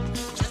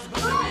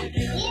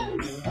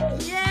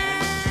 Yeah.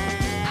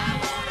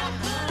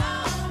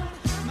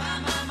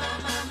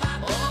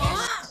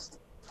 Oh.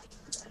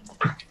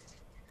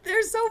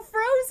 They're so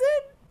frozen.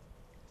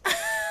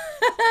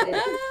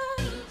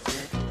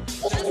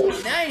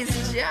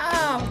 Nice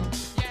job.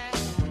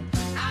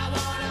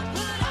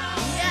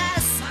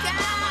 Yes,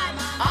 Scott.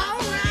 All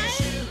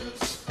right.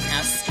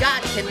 Now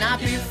Scott cannot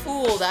be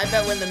fooled. I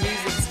bet when the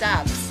music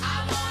stops,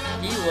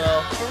 he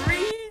will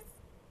freeze.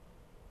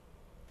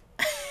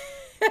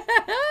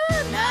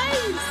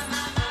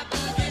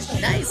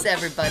 Nice. Nice,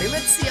 everybody.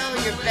 Let's see all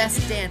your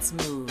best dance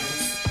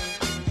moves.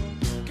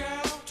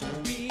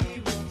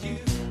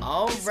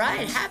 All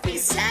right. Happy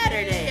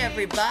Saturday,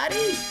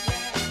 everybody.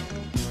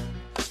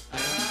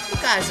 You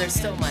guys are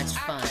so much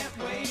fun.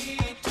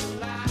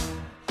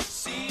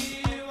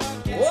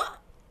 What?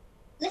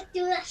 Let's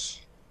do this.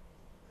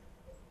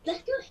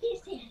 Let's do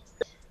his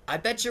dance. I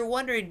bet you're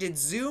wondering, did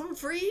Zoom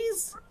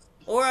freeze?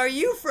 Or are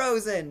you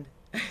frozen?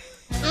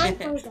 I'm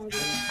frozen.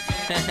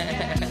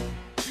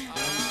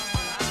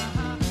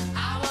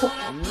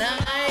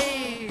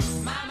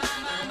 Nice!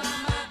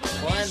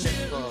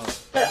 Wonderful.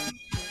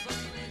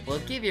 Well,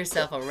 give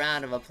yourself a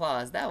round of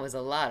applause. That was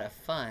a lot of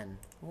fun.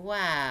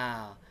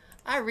 Wow.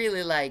 I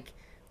really like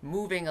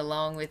moving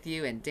along with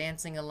you and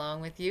dancing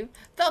along with you.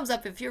 Thumbs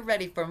up if you're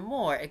ready for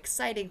more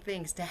exciting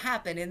things to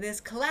happen in this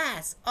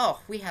class.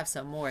 Oh, we have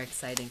some more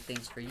exciting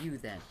things for you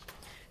then.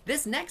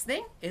 This next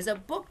thing is a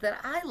book that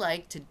I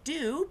like to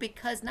do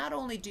because not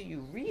only do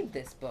you read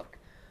this book,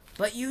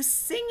 but you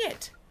sing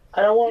it.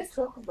 I don't want to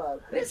talk about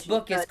it. This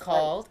book is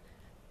called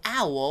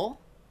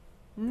Owl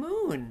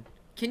Moon.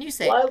 Can you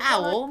say Why-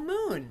 Owl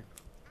Moon?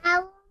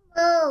 Owl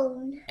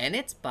Moon. And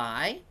it's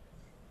by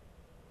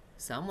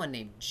someone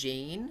named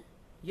Jane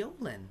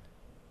Yolen.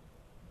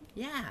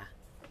 Yeah.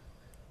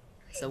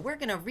 So we're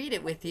going to read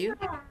it with you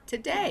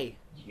today.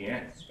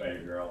 Yeah,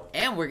 Spider Girl.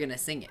 And we're going to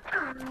sing it.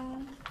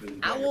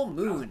 Owl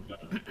Moon.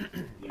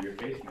 Your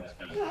face mask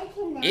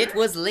on. It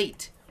was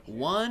late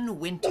one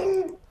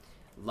winter,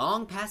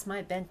 long past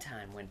my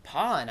bedtime, when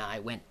Pa and I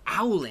went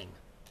owling.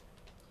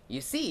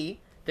 You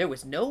see, there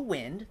was no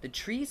wind, the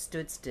trees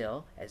stood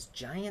still as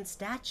giant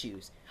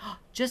statues,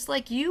 just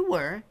like you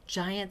were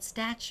giant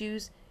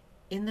statues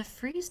in the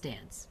freeze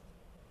dance.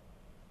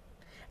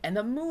 And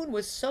the moon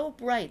was so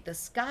bright the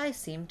sky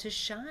seemed to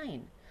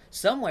shine.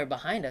 Somewhere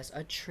behind us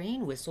a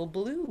train whistle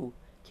blew.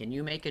 Can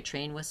you make a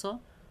train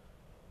whistle?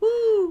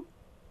 Woo!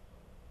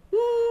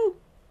 Woo!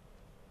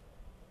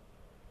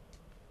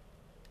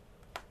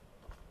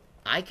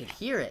 I could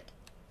hear it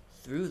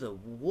through the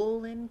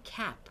woolen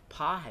cap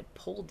Pa had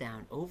pulled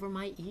down over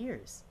my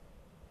ears.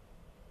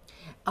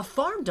 A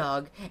farm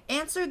dog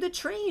answered the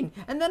train,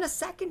 and then a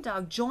second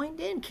dog joined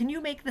in. Can you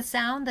make the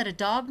sound that a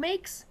dog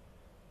makes?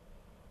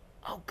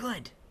 Oh,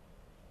 good.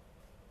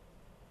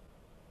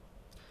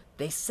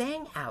 They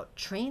sang out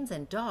trains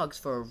and dogs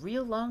for a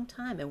real long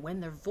time, and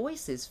when their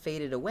voices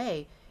faded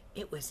away,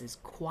 it was as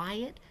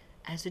quiet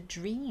as a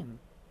dream.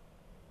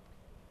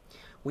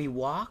 We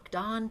walked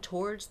on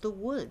towards the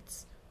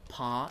woods,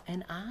 Pa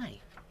and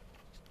I.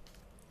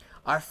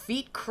 Our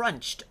feet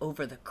crunched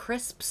over the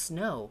crisp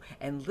snow,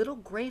 and little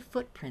gray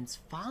footprints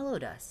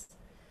followed us.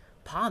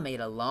 Pa made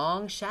a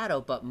long shadow,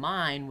 but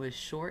mine was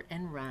short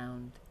and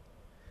round.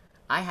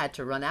 I had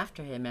to run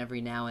after him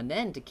every now and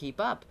then to keep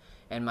up,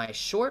 and my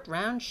short,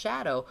 round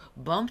shadow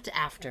bumped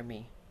after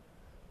me.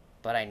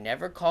 But I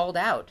never called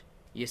out.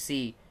 You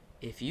see,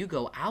 if you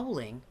go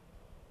owling,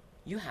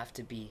 you have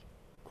to be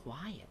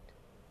quiet.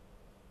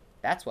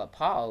 That's what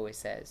Pa always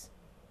says.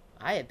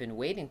 I have been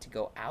waiting to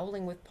go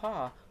owling with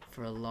Pa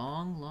for a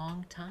long,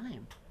 long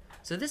time.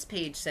 So this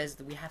page says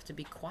that we have to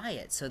be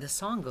quiet. So the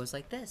song goes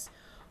like this.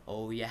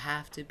 Oh, you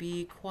have to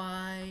be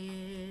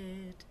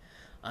quiet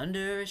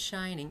under a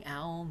shining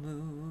owl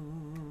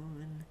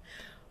moon.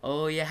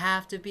 Oh, you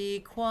have to be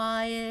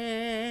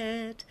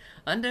quiet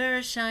under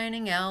a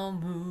shining owl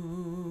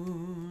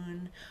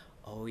moon.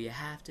 Oh, you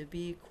have to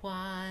be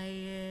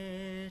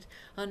quiet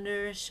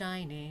under a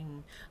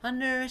shining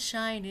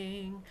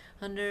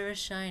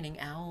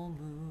owl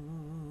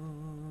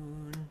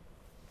moon.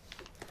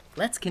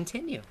 Let's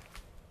continue.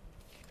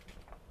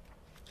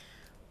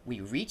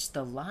 We reached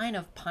the line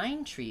of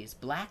pine trees,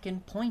 black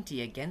and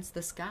pointy against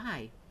the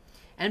sky,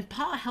 and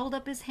Pa held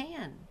up his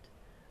hand.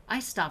 I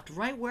stopped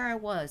right where I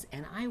was,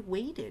 and I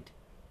waited.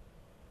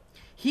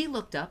 He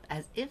looked up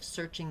as if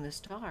searching the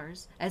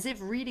stars, as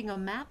if reading a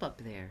map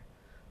up there.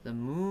 The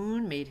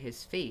moon made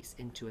his face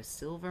into a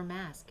silver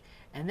mask,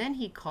 and then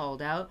he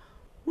called out,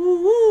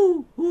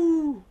 "Woo,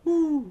 woo,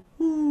 woo,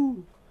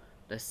 woo,"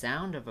 the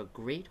sound of a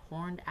great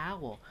horned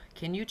owl.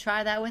 Can you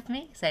try that with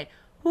me? Say,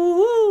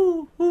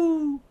 "Woo,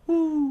 woo,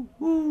 woo,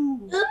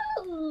 woo."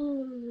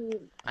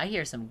 Ooh. I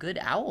hear some good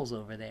owls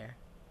over there.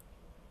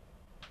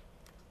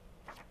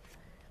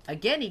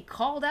 Again he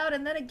called out,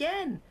 and then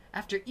again.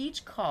 After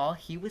each call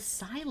he was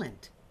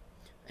silent,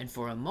 and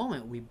for a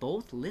moment we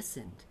both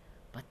listened,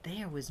 but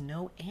there was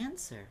no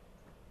answer.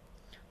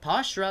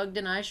 Pa shrugged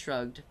and I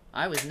shrugged.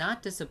 I was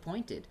not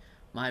disappointed.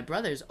 My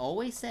brothers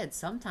always said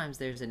sometimes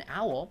there's an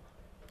owl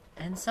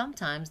and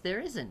sometimes there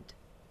isn't.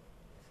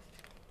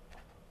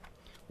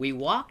 We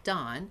walked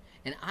on,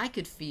 and I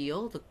could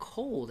feel the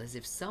cold as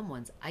if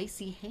someone's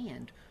icy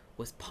hand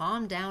was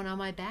palmed down on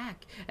my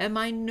back, and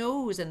my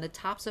nose and the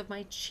tops of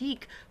my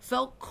cheek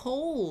felt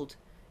cold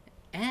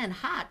and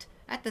hot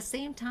at the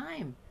same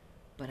time.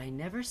 But I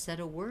never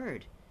said a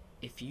word.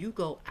 If you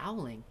go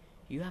owling,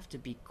 you have to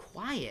be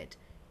quiet,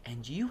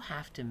 and you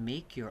have to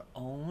make your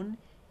own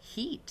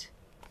heat.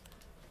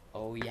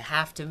 Oh, you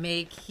have to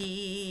make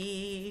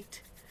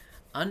heat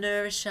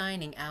under a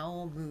shining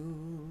owl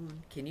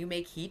moon. Can you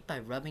make heat by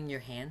rubbing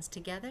your hands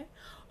together?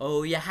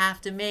 Oh, you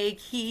have to make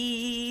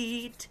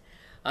heat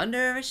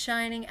under a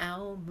shining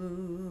owl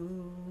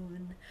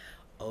moon.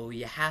 Oh,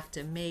 you have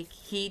to make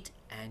heat,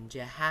 and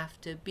you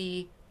have to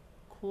be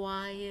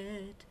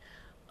quiet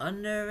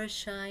under a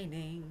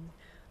shining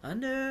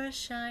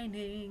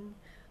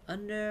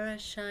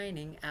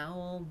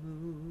owl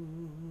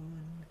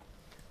moon.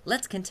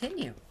 Let's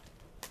continue.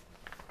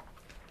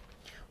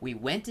 We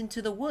went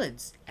into the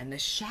woods, and the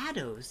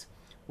shadows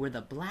were the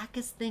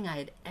blackest thing I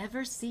had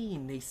ever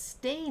seen. They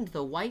stained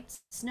the white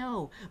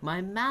snow.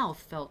 My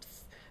mouth felt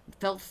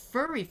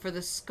furry, for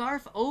the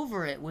scarf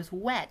over it was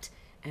wet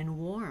and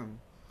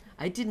warm.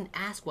 I didn't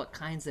ask what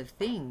kinds of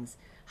things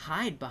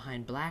hide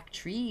behind black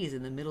trees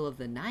in the middle of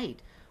the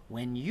night.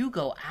 When you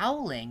go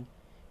owling,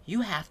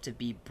 you have to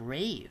be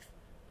brave.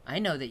 I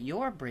know that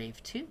you're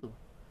brave too.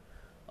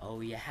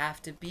 Oh, you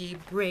have to be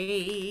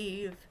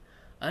brave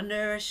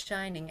under a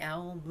shining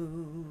owl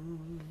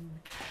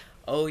moon.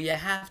 Oh, you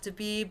have to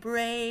be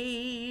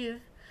brave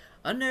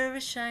under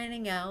a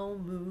shining owl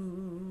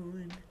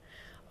moon.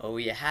 Oh,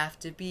 you have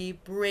to be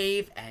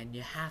brave, and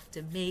you have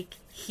to make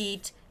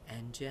heat,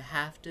 and you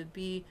have to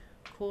be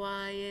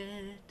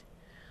quiet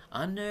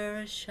under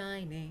a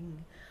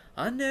shining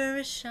owl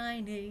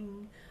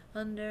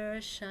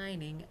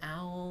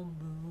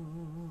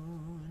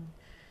moon.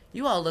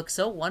 You all look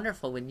so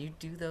wonderful when you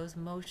do those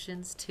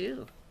motions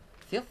too.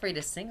 Feel free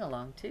to sing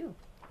along too.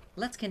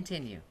 Let's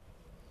continue.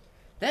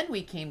 Then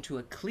we came to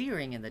a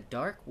clearing in the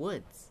dark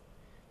woods.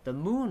 The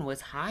moon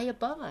was high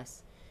above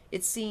us.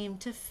 It seemed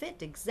to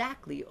fit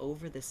exactly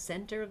over the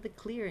center of the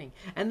clearing,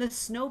 and the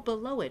snow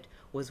below it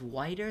was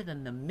whiter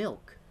than the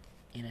milk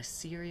in a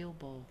cereal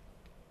bowl.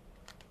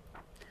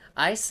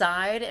 I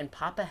sighed, and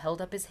Papa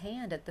held up his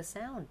hand at the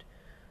sound.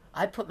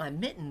 I put my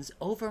mittens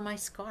over my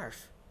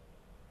scarf,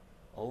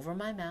 over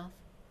my mouth,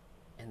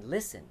 and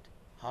listened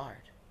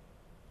hard.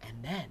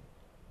 And then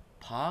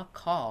Pa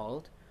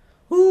called,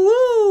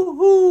 "Hoo,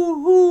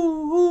 hoo,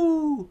 hoo,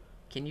 hoo."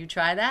 Can you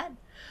try that?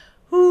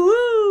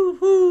 Hoo,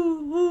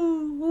 hoo,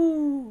 hoo,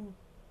 hoo.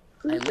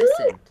 I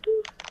listened,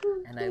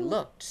 and I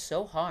looked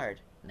so hard.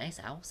 Nice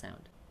owl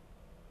sound.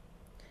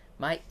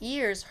 My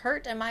ears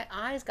hurt and my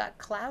eyes got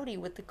cloudy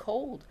with the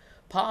cold.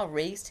 Pa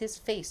raised his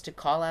face to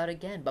call out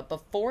again, but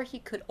before he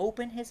could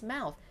open his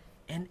mouth,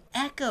 an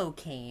echo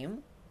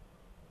came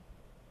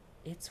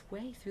its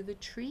way through the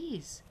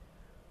trees.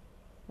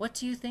 What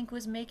do you think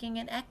was making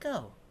an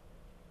echo?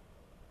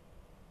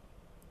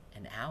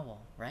 An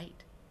owl,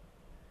 right?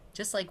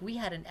 Just like we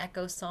had an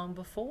echo song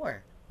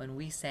before when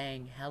we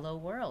sang Hello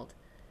World.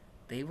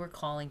 They were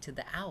calling to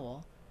the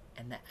owl,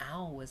 and the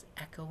owl was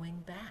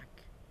echoing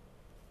back.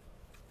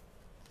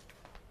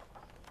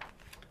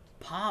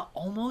 Pa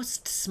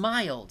almost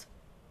smiled.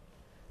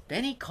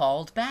 Then he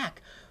called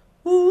back,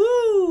 "Ooh,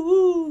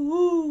 ooh,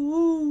 ooh,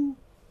 ooh,"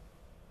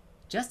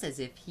 just as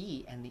if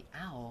he and the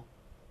owl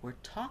were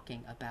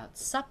talking about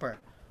supper,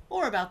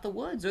 or about the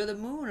woods, or the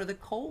moon, or the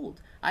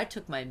cold. I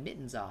took my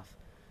mittens off,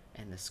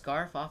 and the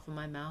scarf off of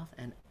my mouth,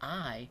 and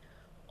I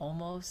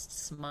almost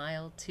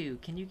smiled too.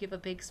 Can you give a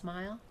big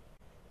smile?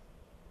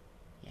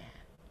 Yeah,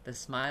 the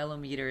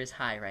smile-o-meter is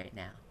high right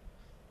now.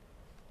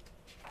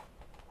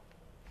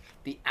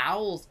 The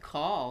owl's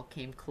call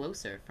came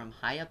closer from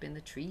high up in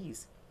the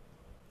trees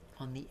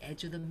on the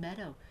edge of the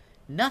meadow.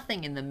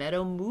 Nothing in the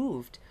meadow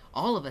moved.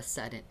 All of a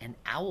sudden, an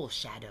owl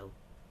shadow,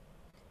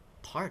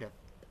 part of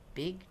the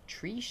big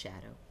tree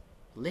shadow,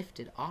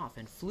 lifted off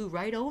and flew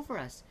right over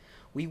us.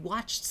 We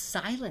watched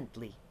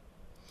silently,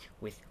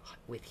 with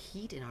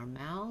heat in our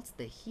mouths,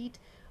 the heat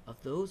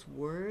of those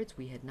words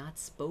we had not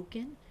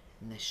spoken,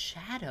 and the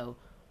shadow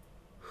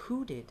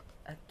hooted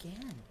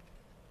again.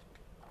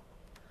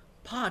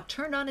 Pa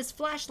turned on his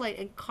flashlight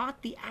and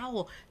caught the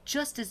owl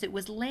just as it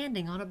was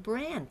landing on a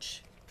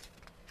branch.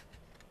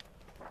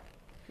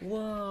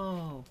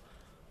 Whoa!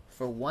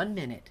 For 1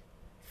 minute,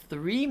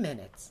 3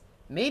 minutes,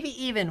 maybe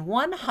even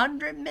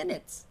 100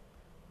 minutes,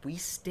 we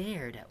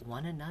stared at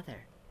one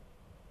another.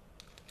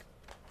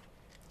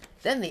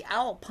 Then the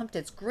owl pumped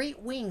its great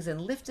wings and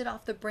lifted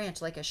off the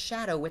branch like a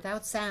shadow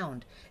without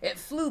sound. It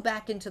flew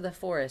back into the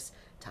forest.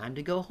 "Time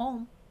to go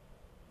home,"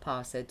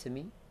 Pa said to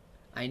me.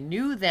 I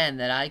knew then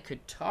that I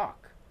could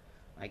talk.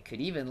 I could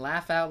even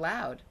laugh out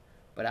loud,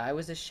 but I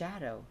was a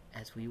shadow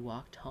as we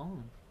walked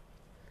home.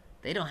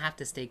 They don't have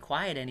to stay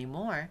quiet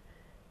anymore.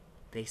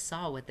 They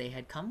saw what they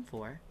had come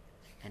for,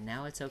 and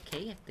now it's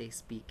okay if they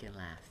speak and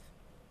laugh.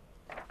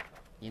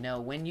 You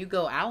know, when you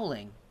go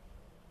owling,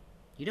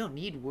 you don't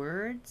need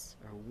words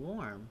or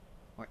warm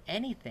or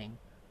anything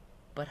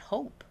but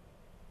hope.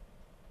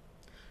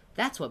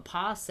 That's what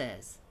Pa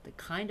says, the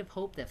kind of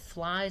hope that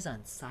flies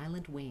on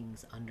silent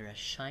wings under a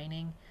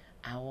shining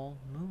owl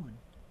moon.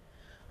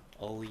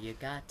 Oh, you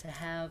got to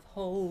have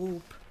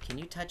hope. Can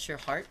you touch your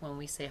heart when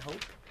we say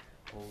hope?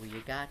 Oh,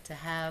 you got to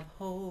have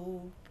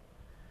hope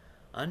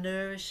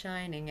under a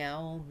shining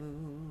owl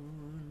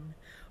moon.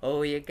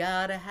 Oh, you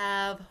gotta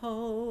have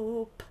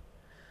hope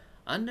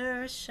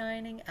under a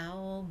shining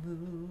owl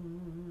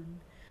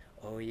moon.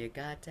 Oh, you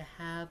got to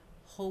have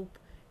hope,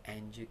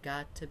 and you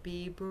got to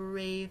be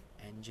brave,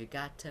 and you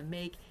got to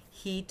make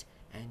heat,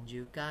 and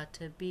you got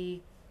to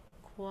be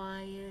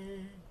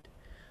quiet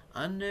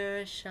under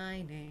a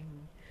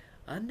shining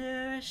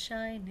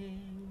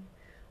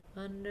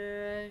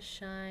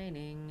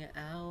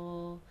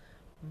owl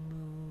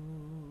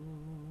moon.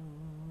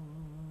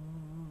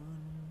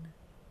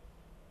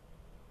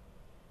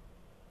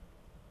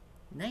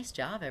 Nice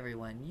job,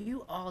 everyone.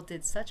 You all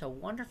did such a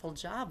wonderful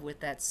job with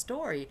that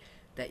story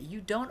that you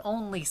don't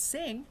only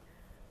sing,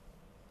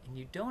 And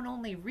you don't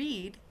only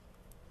read,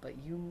 but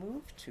you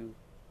move too.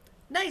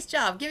 Nice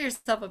job. Give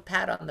yourself a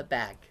pat on the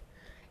back.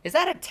 Is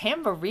that a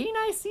tambourine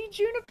I see,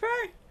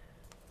 Juniper?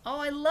 Oh,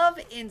 I love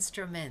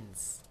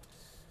instruments.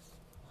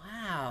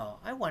 Wow.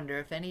 I wonder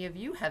if any of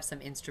you have some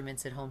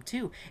instruments at home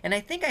too. And I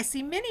think I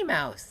see Minnie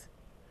Mouse.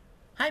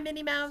 Hi,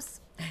 Minnie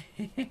Mouse.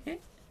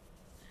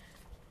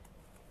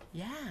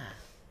 Yeah.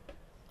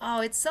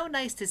 Oh, it's so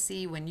nice to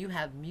see when you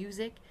have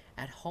music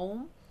at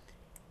home.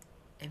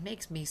 It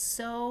makes me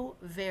so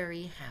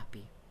very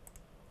happy.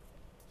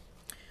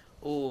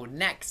 Oh,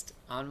 next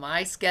on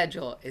my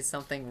schedule is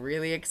something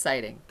really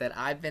exciting that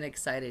I've been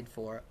excited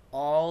for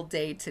all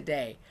day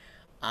today.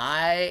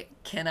 I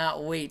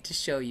cannot wait to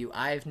show you.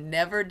 I've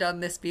never done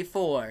this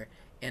before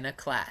in a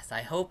class.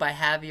 I hope I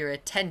have your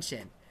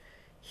attention.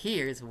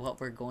 Here's what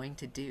we're going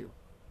to do.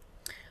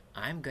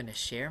 I'm going to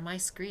share my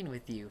screen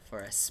with you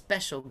for a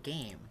special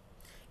game.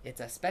 It's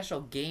a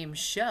special game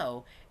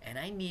show, and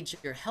I need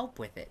your help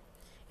with it.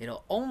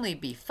 It'll only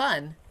be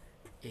fun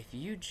if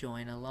you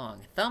join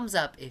along. Thumbs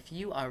up if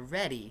you are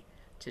ready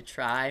to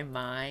try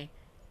my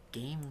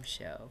game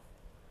show.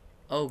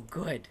 Oh,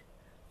 good.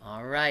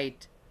 All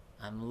right.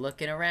 I'm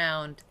looking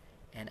around,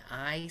 and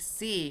I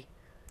see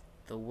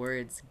the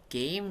words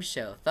game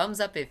show.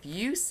 Thumbs up if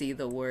you see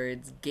the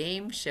words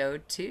game show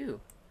too.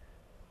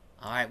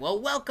 All right,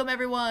 well, welcome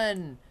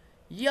everyone.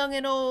 Young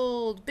and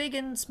old, big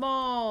and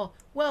small.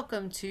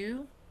 Welcome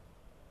to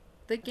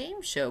the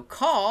game show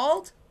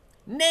called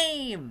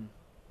Name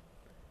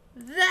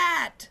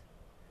That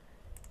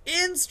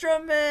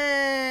Instrument.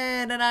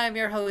 And I'm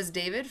your host,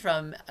 David,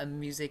 from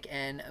Music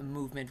and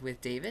Movement with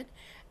David.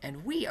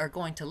 And we are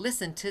going to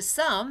listen to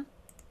some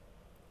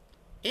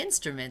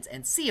instruments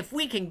and see if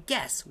we can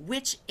guess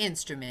which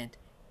instrument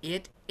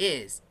it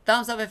is.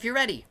 Thumbs up if you're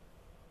ready.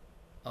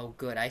 Oh,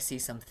 good. I see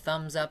some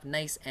thumbs up,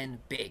 nice and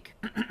big.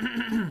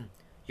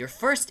 Your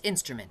first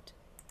instrument.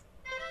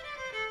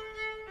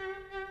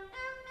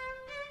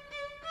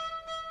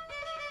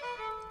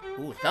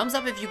 Ooh, thumbs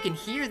up if you can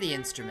hear the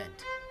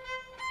instrument.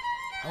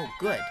 Oh,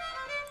 good.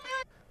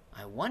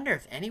 I wonder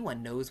if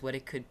anyone knows what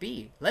it could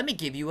be. Let me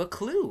give you a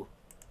clue.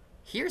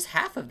 Here's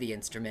half of the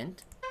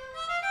instrument.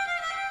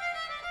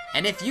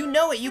 And if you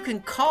know it, you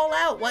can call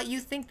out what you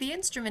think the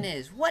instrument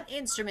is. What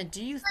instrument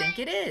do you think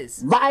it is?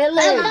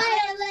 Violin.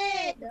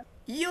 Violin.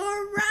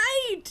 You're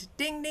right!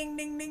 Ding, ding,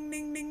 ding, ding,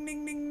 ding, ding,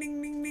 ding, ding,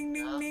 ding, ding, ding,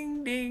 ding,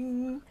 ding,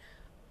 ding.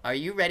 Are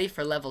you ready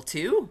for level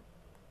 2?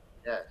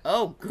 Yes.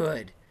 Oh,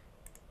 good.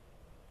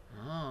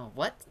 Oh,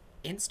 what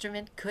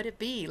instrument could it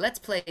be? Let's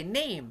play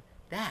Name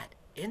That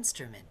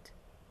Instrument.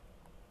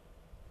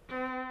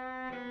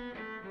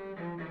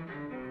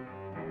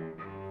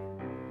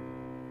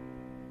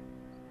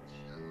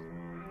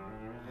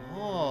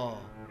 Oh,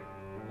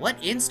 what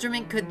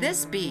instrument could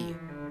this be?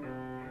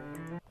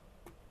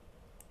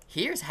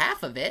 Here's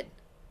half of it.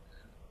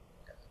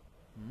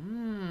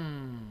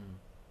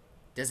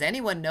 Does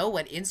anyone know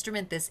what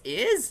instrument this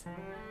is?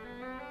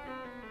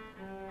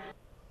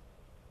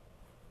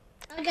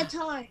 A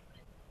guitar.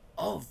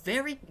 Oh,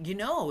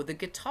 the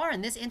guitar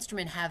and this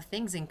instrument have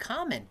things in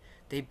common.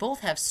 They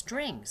both have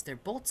strings. They're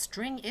both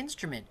string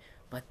instrument.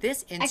 But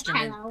this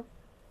instrument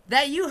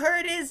that you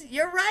heard is,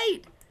 you're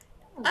right,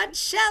 a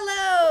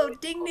cello.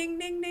 Ding, ding,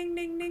 ding, ding,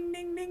 ding, ding,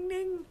 ding, ding,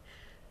 ding.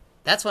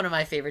 That's one of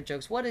my favorite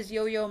jokes. What does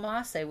Yo-Yo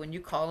Ma say when you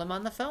call him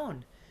on the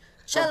phone?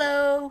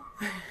 Cello.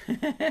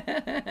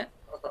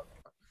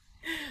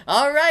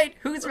 All right,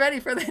 who's ready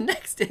for the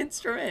next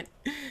instrument?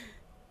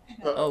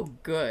 Oh,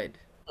 good.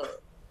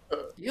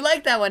 You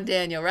like that one,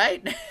 Daniel,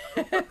 right?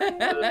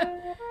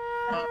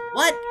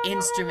 What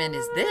instrument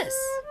is this?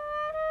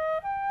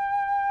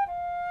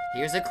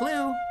 Here's a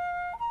clue.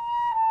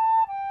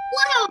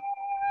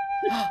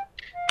 Wow.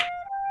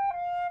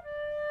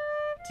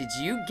 Did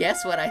you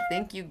guess what I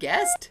think you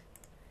guessed?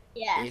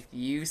 Yes. If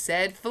you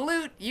said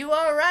flute, you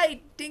are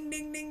right. Ding,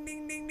 ding, ding,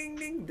 ding, ding, ding,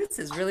 ding. This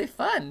is really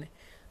fun.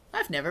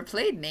 I've never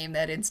played Name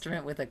That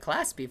Instrument with a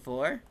class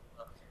before.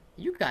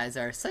 You guys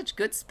are such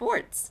good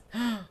sports.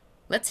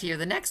 Let's hear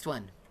the next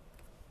one.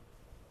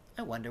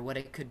 I wonder what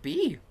it could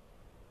be.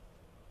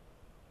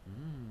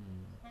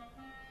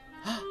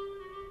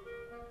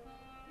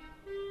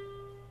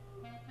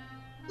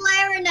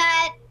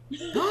 Clarinet.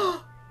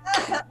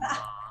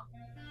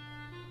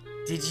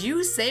 Did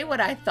you say what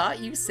I thought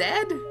you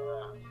said?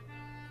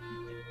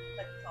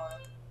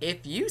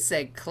 If you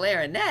said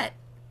clarinet,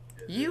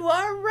 you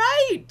are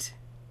right.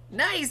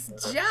 Nice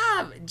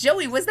job.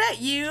 Joey, was that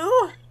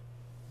you?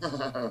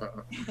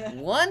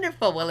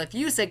 Wonderful. Well, if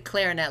you said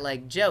clarinet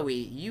like Joey,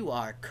 you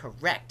are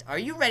correct. Are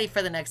you ready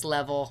for the next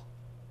level?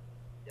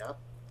 Yep.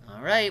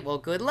 All right. Well,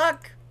 good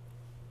luck.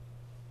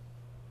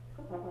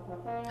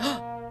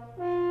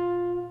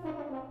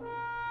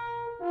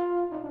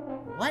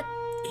 What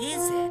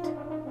is it?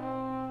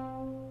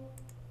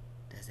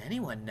 Does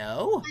anyone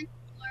know?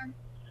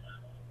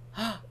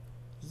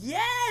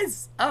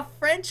 Yes! A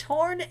French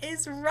horn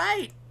is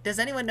right! Does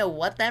anyone know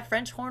what that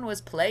French horn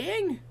was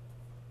playing?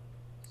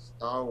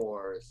 Star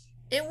Wars.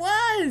 It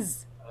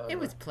was! It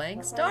was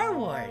playing Star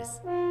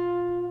Wars.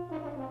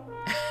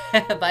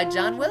 By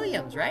John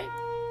Williams, right?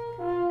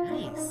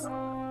 Nice.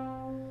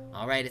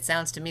 All right, it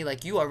sounds to me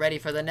like you are ready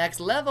for the next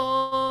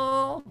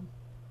level.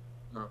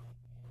 No.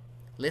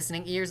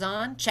 Listening ears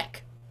on,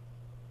 check.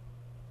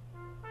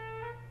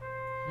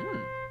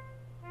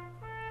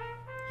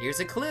 Here's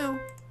a clue.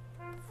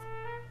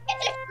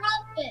 It's a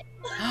trumpet.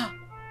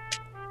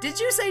 Did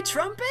you say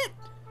trumpet?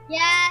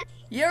 Yes.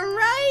 You're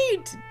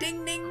right.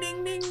 Ding, ding,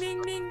 ding, ding,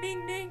 ding, ding,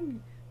 ding,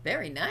 ding.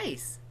 Very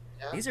nice.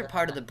 Yeah, These are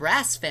part of the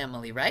brass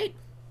family, right?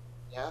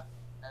 Yeah,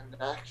 and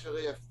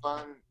actually a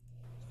fun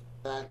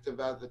fact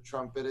about the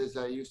trumpet is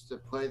I used to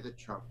play the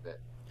trumpet.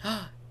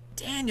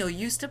 Daniel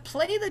used to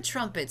play the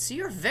trumpet, so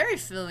you're very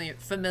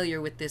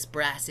familiar with this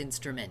brass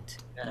instrument.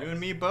 Yes. You and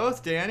me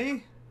both,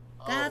 Danny.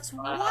 That's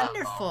wow.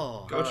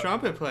 wonderful. Go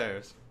trumpet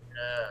players.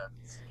 Yeah,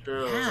 it's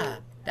true. Yeah,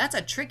 that's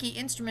a tricky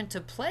instrument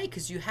to play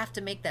because you have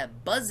to make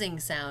that buzzing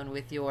sound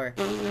with your...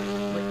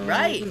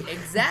 Right,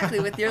 exactly,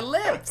 with your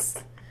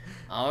lips.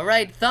 All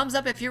right, thumbs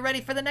up if you're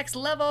ready for the next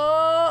level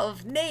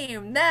of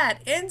Name That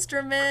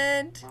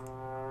Instrument.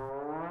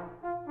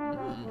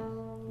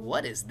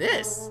 What is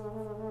this?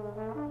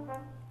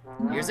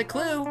 Here's a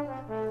clue.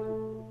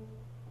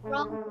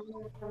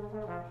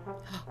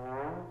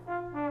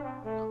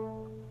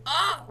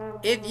 Oh,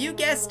 if you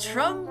guessed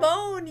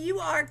trombone, you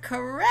are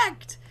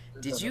correct.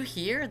 Did you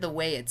hear the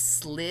way it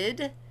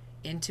slid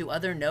into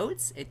other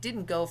notes? It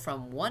didn't go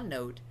from one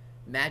note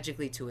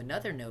magically to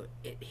another note.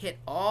 It hit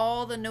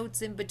all the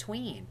notes in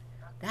between.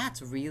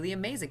 That's really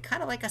amazing.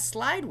 Kind of like a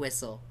slide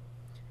whistle.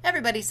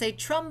 Everybody say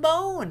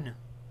trombone.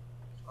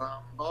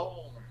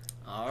 Trombone.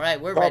 All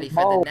right, we're ready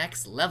for the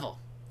next level.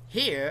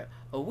 Here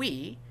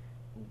we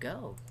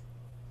go.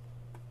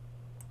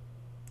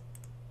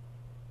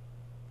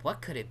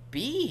 What could it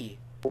be?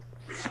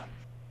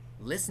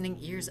 Listening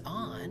ears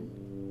on.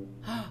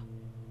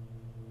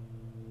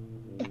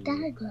 Is that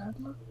a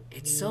drum?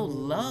 It's so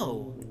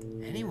low.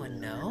 Anyone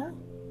know?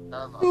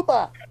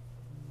 Tuba.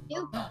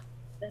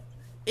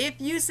 If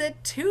you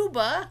said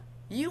tuba,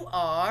 you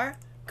are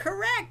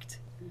correct.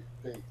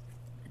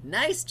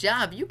 Nice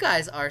job. You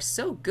guys are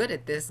so good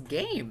at this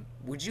game.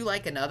 Would you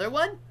like another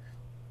one?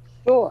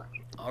 Sure.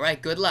 All right,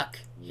 good luck.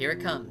 Here it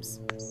comes.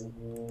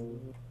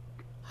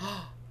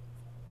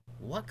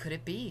 What could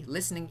it be?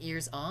 Listening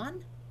ears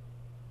on?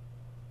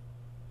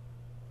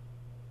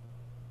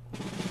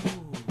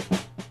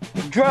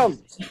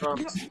 Drums.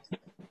 Drums.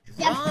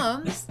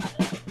 Drums?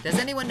 Does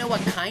anyone know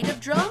what kind of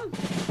drum?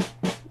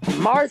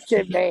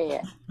 Marching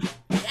band.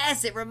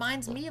 Yes, it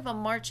reminds me of a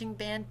marching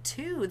band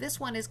too. This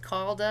one is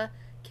called a,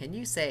 can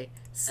you say,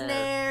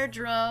 snare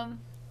drum?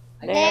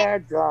 Snare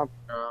drum.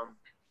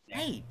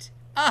 Great.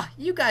 Ah,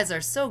 you guys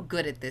are so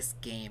good at this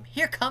game.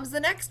 Here comes the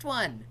next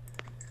one.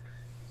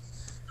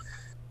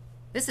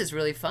 This is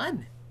really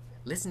fun.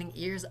 Listening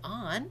ears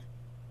on.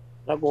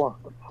 Number one.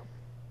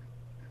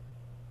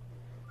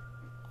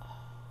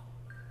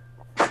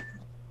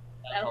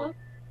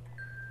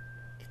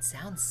 It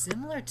sounds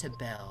similar to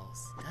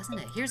bells, doesn't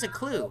it? Here's a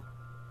clue.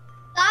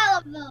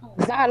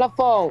 Xylophone.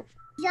 Xylophone.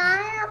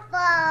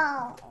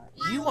 Xylophone.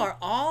 You are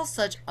all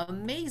such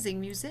amazing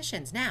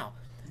musicians. Now,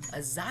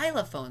 a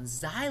xylophone,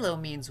 xylo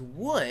means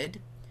wood,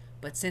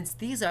 but since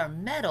these are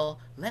metal,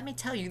 let me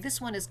tell you,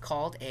 this one is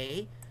called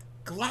a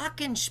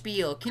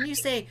glockenspiel. Can you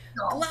say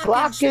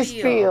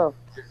glockenspiel?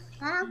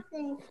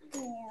 Glockenspiel.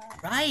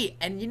 Right,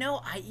 and you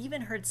know, I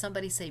even heard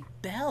somebody say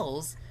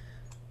bells.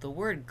 The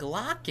word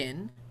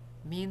glocken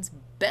means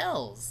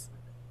bells.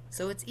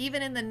 So it's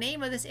even in the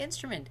name of this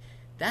instrument.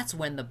 That's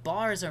when the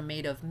bars are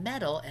made of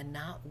metal and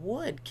not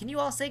wood. Can you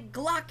all say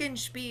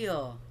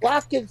glockenspiel?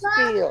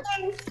 Glockenspiel.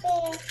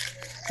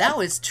 That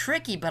was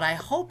tricky, but I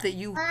hope that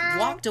you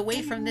walked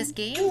away from this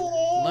game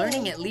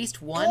learning at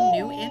least one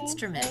new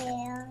instrument.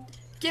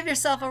 Give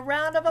yourself a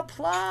round of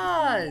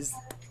applause.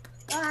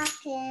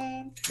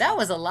 That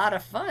was a lot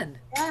of fun.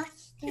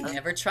 I've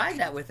never tried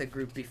that with a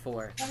group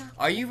before.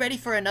 Are you ready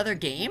for another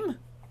game?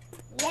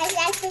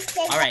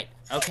 All right,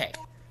 okay.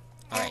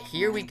 All right,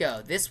 here we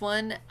go. This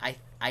one,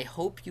 I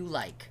hope you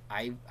like.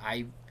 I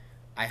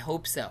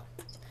hope so.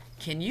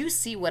 Can you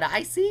see what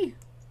I see?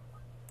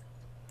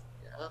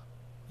 Yeah.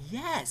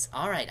 Yes.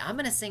 All right, I'm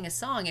going to sing a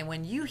song, and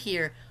when you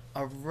hear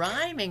a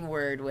rhyming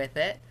word with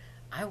it,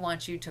 I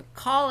want you to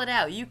call it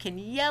out. You can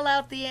yell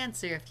out the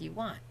answer if you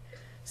want.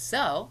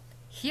 So,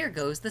 here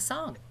goes the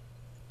song.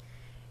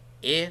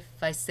 If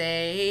I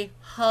say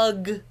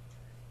hug,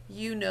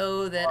 you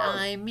know that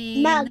I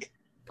mean... Mug.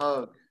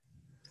 Hug.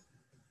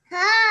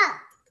 Hug.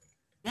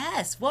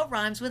 Yes, what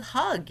rhymes with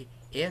hug?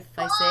 If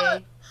I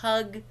say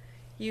hug,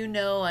 you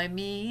know I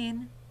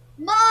mean...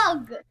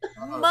 Mug.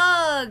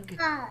 Mug.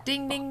 Hug.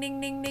 Ding, ding, ding,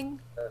 ding,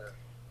 ding.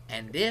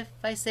 And if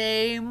I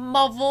say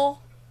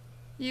muzzle,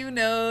 you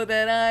know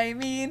that I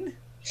mean...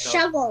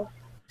 Shovel.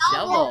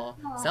 Shovel.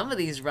 Some of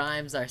these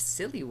rhymes are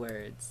silly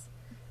words.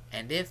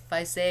 And if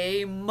I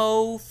say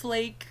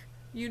mowflake,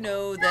 you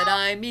know that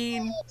I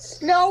mean...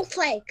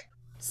 Snowflake.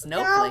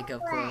 Snowflake,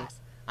 of course.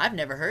 I've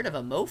never heard of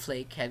a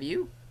mowflake, have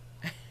you?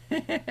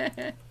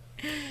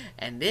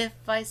 And if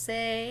I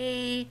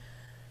say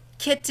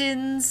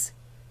kittens,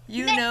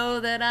 You know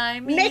that I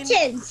mean.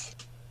 Mittens.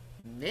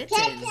 Mittens.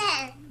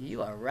 Kitten.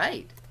 You are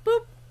right.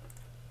 Boop.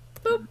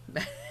 Boop.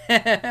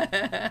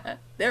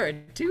 There are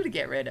 2 to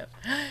get rid of.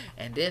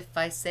 And if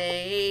I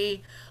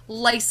say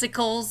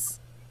lysicles,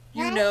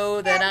 you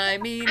know that I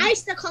mean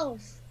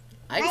Icicles.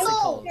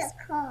 icicles.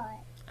 Icicle.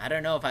 I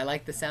don't know if I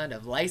like the sound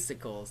of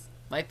lysicles.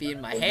 Might be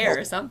in my hair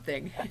or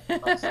something.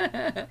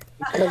 And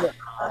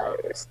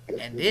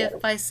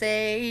if I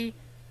say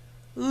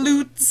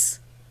loots,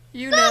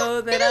 you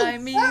know that I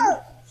mean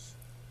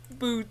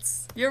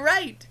boots. You're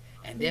right.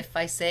 And if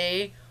I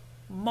say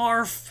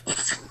marf,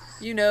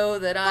 you know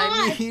that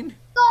I mean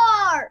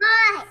Scar.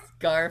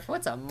 scarf.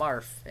 What's a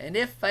marf? And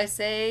if I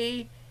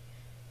say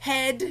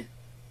head,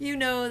 you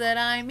know that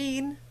I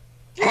mean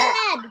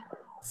Head.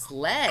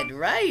 sled.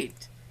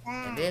 Right.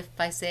 And if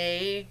I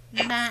say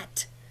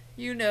mat,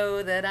 you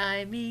know that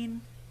I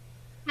mean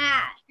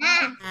Hat.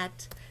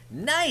 hat.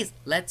 Nice.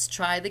 Let's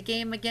try the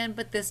game again,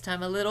 but this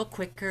time a little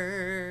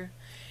quicker.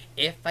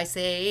 If I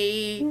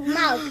say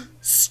Mouth.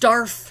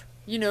 starf,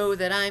 you know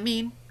that I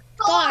mean.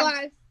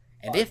 Scarf.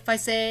 And if I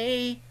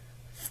say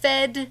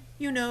fed,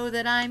 you know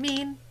that I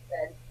mean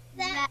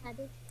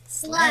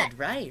sled.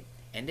 Right.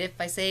 And if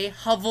I say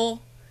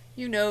hovel,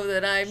 you know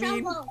that I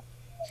mean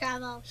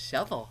Shovel.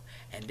 shovel.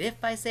 And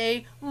if I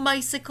say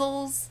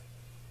micicles,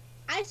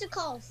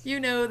 Icicles. you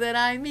know that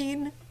I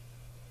mean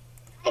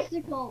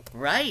Icicle.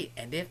 right.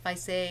 And if I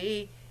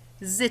say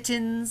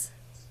zittins,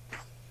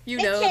 you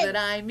know Mittens. that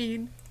I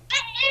mean.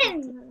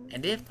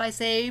 And if I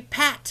say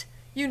pat,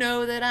 you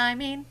know that I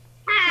mean.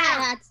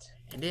 Hat.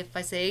 And if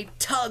I say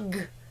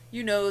tug,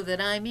 you know that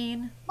I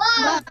mean.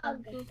 Mug.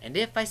 And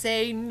if I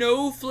say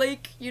no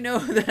flake, you know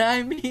that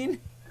I mean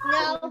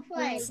No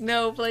place.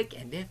 snowflake.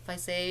 And if I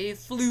say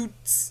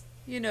flutes,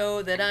 you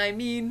know that I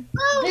mean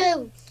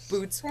Boots.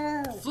 boots.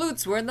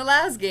 Flutes were in the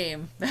last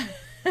game.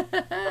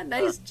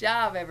 Nice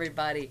job,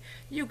 everybody.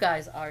 You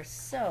guys are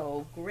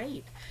so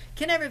great.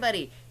 Can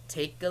everybody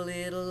take a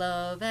little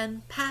love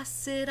and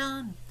pass it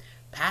on?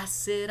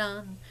 Pass it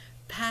on,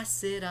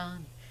 pass it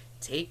on.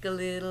 Take a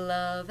little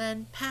love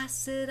and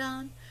pass it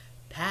on.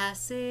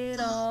 Pass it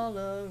all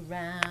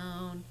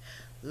around.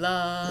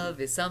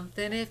 Love is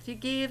something if you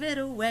give it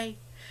away.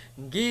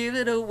 Give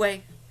it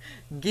away.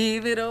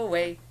 Give it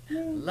away.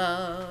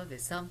 Love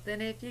is something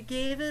if you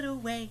give it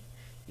away.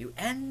 You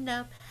end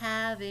up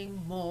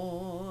having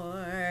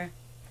more.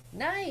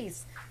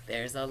 Nice.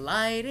 There's a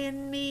light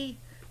in me.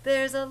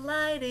 There's a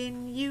light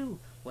in you.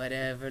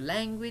 Whatever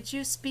language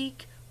you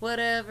speak,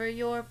 whatever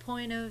your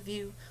point of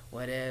view,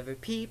 whatever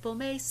people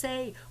may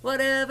say,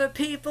 whatever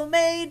people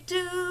may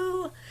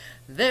do,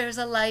 there's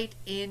a light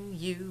in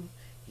you.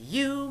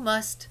 You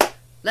must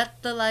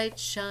let the light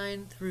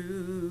shine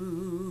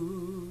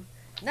through.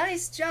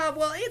 Nice job.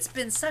 Well, it's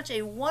been such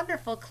a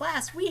wonderful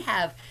class. We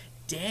have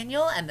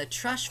Daniel and the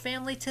Trush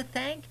family to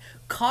thank,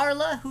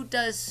 Carla, who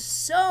does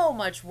so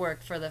much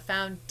work for the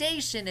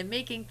foundation and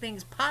making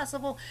things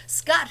possible,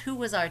 Scott, who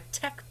was our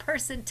tech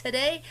person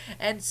today,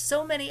 and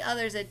so many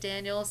others at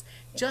Daniel's,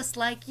 just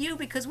like you,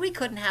 because we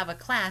couldn't have a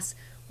class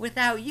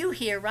without you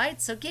here,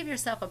 right? So give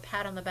yourself a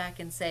pat on the back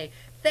and say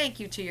thank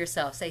you to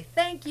yourself. Say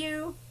thank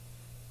you.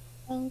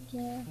 Thank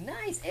you.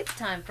 Nice. It's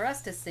time for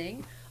us to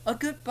sing a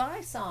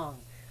goodbye song.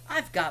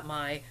 I've got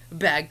my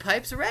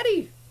bagpipes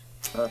ready.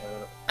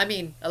 I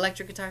mean,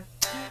 electric guitar.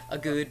 A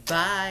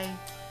goodbye,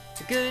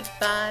 a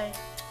goodbye,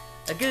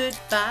 a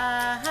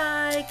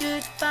goodbye,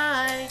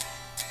 goodbye,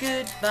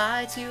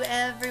 goodbye to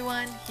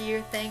everyone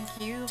here. Thank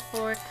you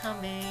for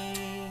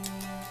coming.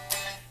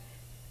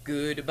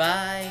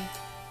 Goodbye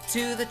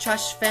to the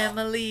Trush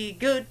family.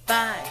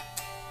 Goodbye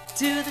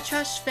to the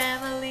Trush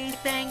family.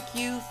 Thank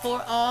you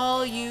for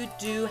all you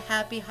do.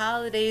 Happy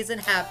holidays and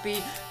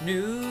Happy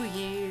New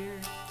Year.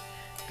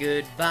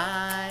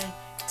 Goodbye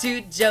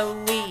to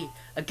Joey,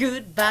 a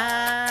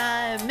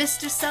goodbye,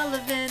 Mr.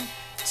 Sullivan,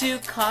 to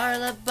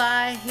Carla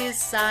by his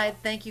side.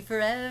 Thank you for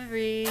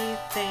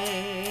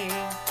everything.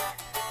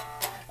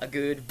 A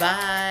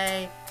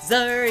goodbye,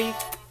 Zarif.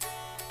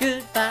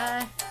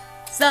 Goodbye,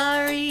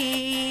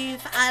 Zarif.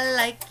 I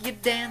like your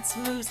dance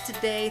moves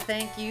today.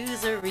 Thank you,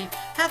 Zarif.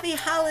 Happy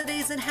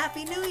holidays and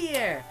Happy New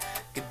Year.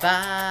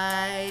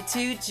 Goodbye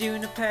to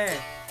Juniper.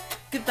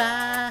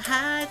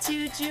 Goodbye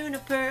to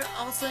Juniper,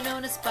 also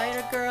known as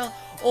Spider Girl,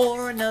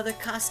 or another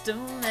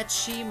costume that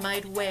she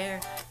might wear.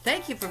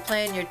 Thank you for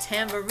playing your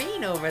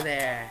tambourine over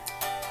there.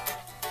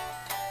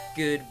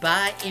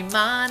 Goodbye,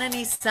 Iman and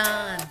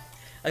Isan.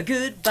 A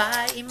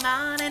goodbye,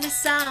 Iman and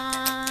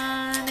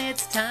Isan.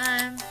 It's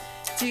time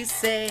to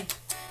say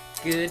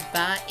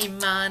goodbye,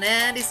 Iman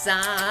and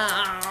Isan.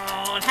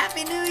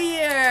 Happy New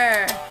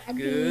Year!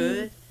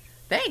 Good.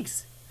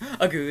 Thanks.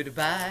 A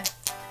goodbye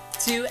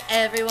to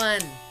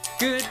everyone.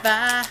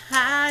 Goodbye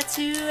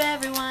to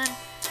everyone.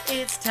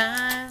 It's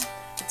time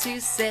to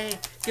say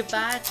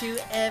goodbye to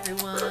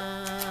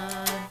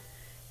everyone.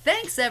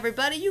 Thanks,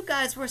 everybody. You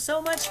guys were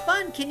so much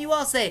fun. Can you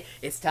all say,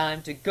 it's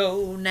time to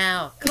go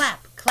now?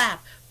 Clap,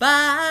 clap,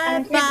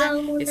 bye,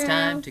 bye. It's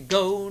time to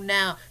go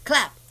now.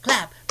 Clap,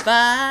 clap,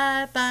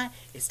 bye, bye.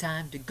 It's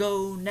time to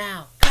go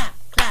now. Clap,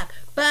 clap,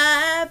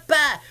 Bye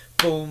bye.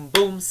 Boom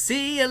boom,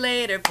 see you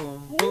later.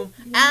 Boom boom,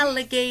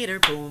 alligator.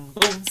 Boom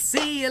boom,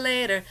 see you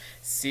later.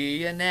 See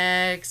you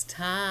next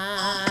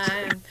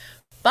time.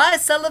 Bye,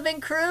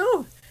 Sullivan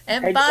crew.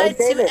 And Hey, bye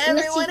David. to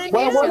everyone in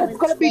Well, here. it's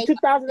gonna be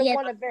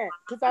 2001 event,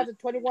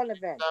 2021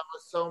 event. That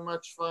was so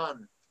much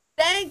fun.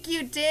 Thank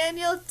you,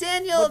 Daniel.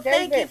 Daniel, Well,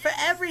 thank you David. for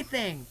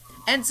everything.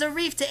 And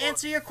Zarif, to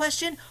answer your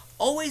question,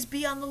 always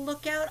be on the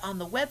lookout on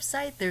the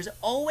website. There's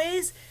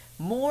always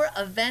more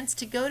events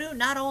to go to,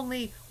 not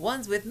only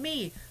ones with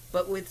me,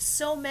 but with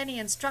so many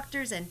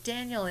instructors and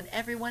Daniel and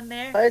everyone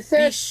there. It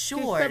says Be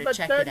sure to December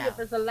check 30th it out.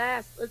 is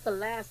the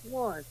last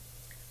one.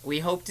 We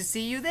hope to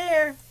see you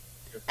there.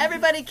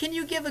 Everybody, can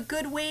you give a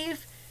good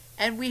wave?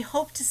 And we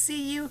hope to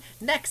see you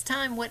next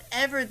time,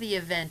 whatever the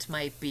event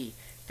might be.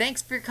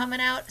 Thanks for coming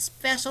out.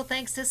 Special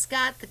thanks to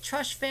Scott, the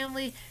Trush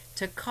family,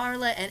 to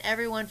Carla, and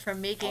everyone for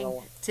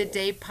making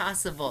today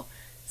possible.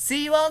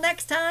 See you all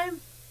next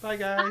time. Bye,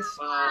 guys.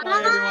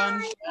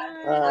 Bye,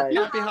 everyone.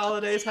 Happy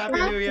holidays. Happy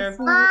New Year.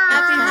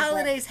 Happy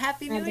holidays.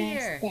 Happy New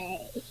Year.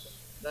 Day.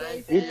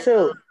 Thank You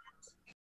too.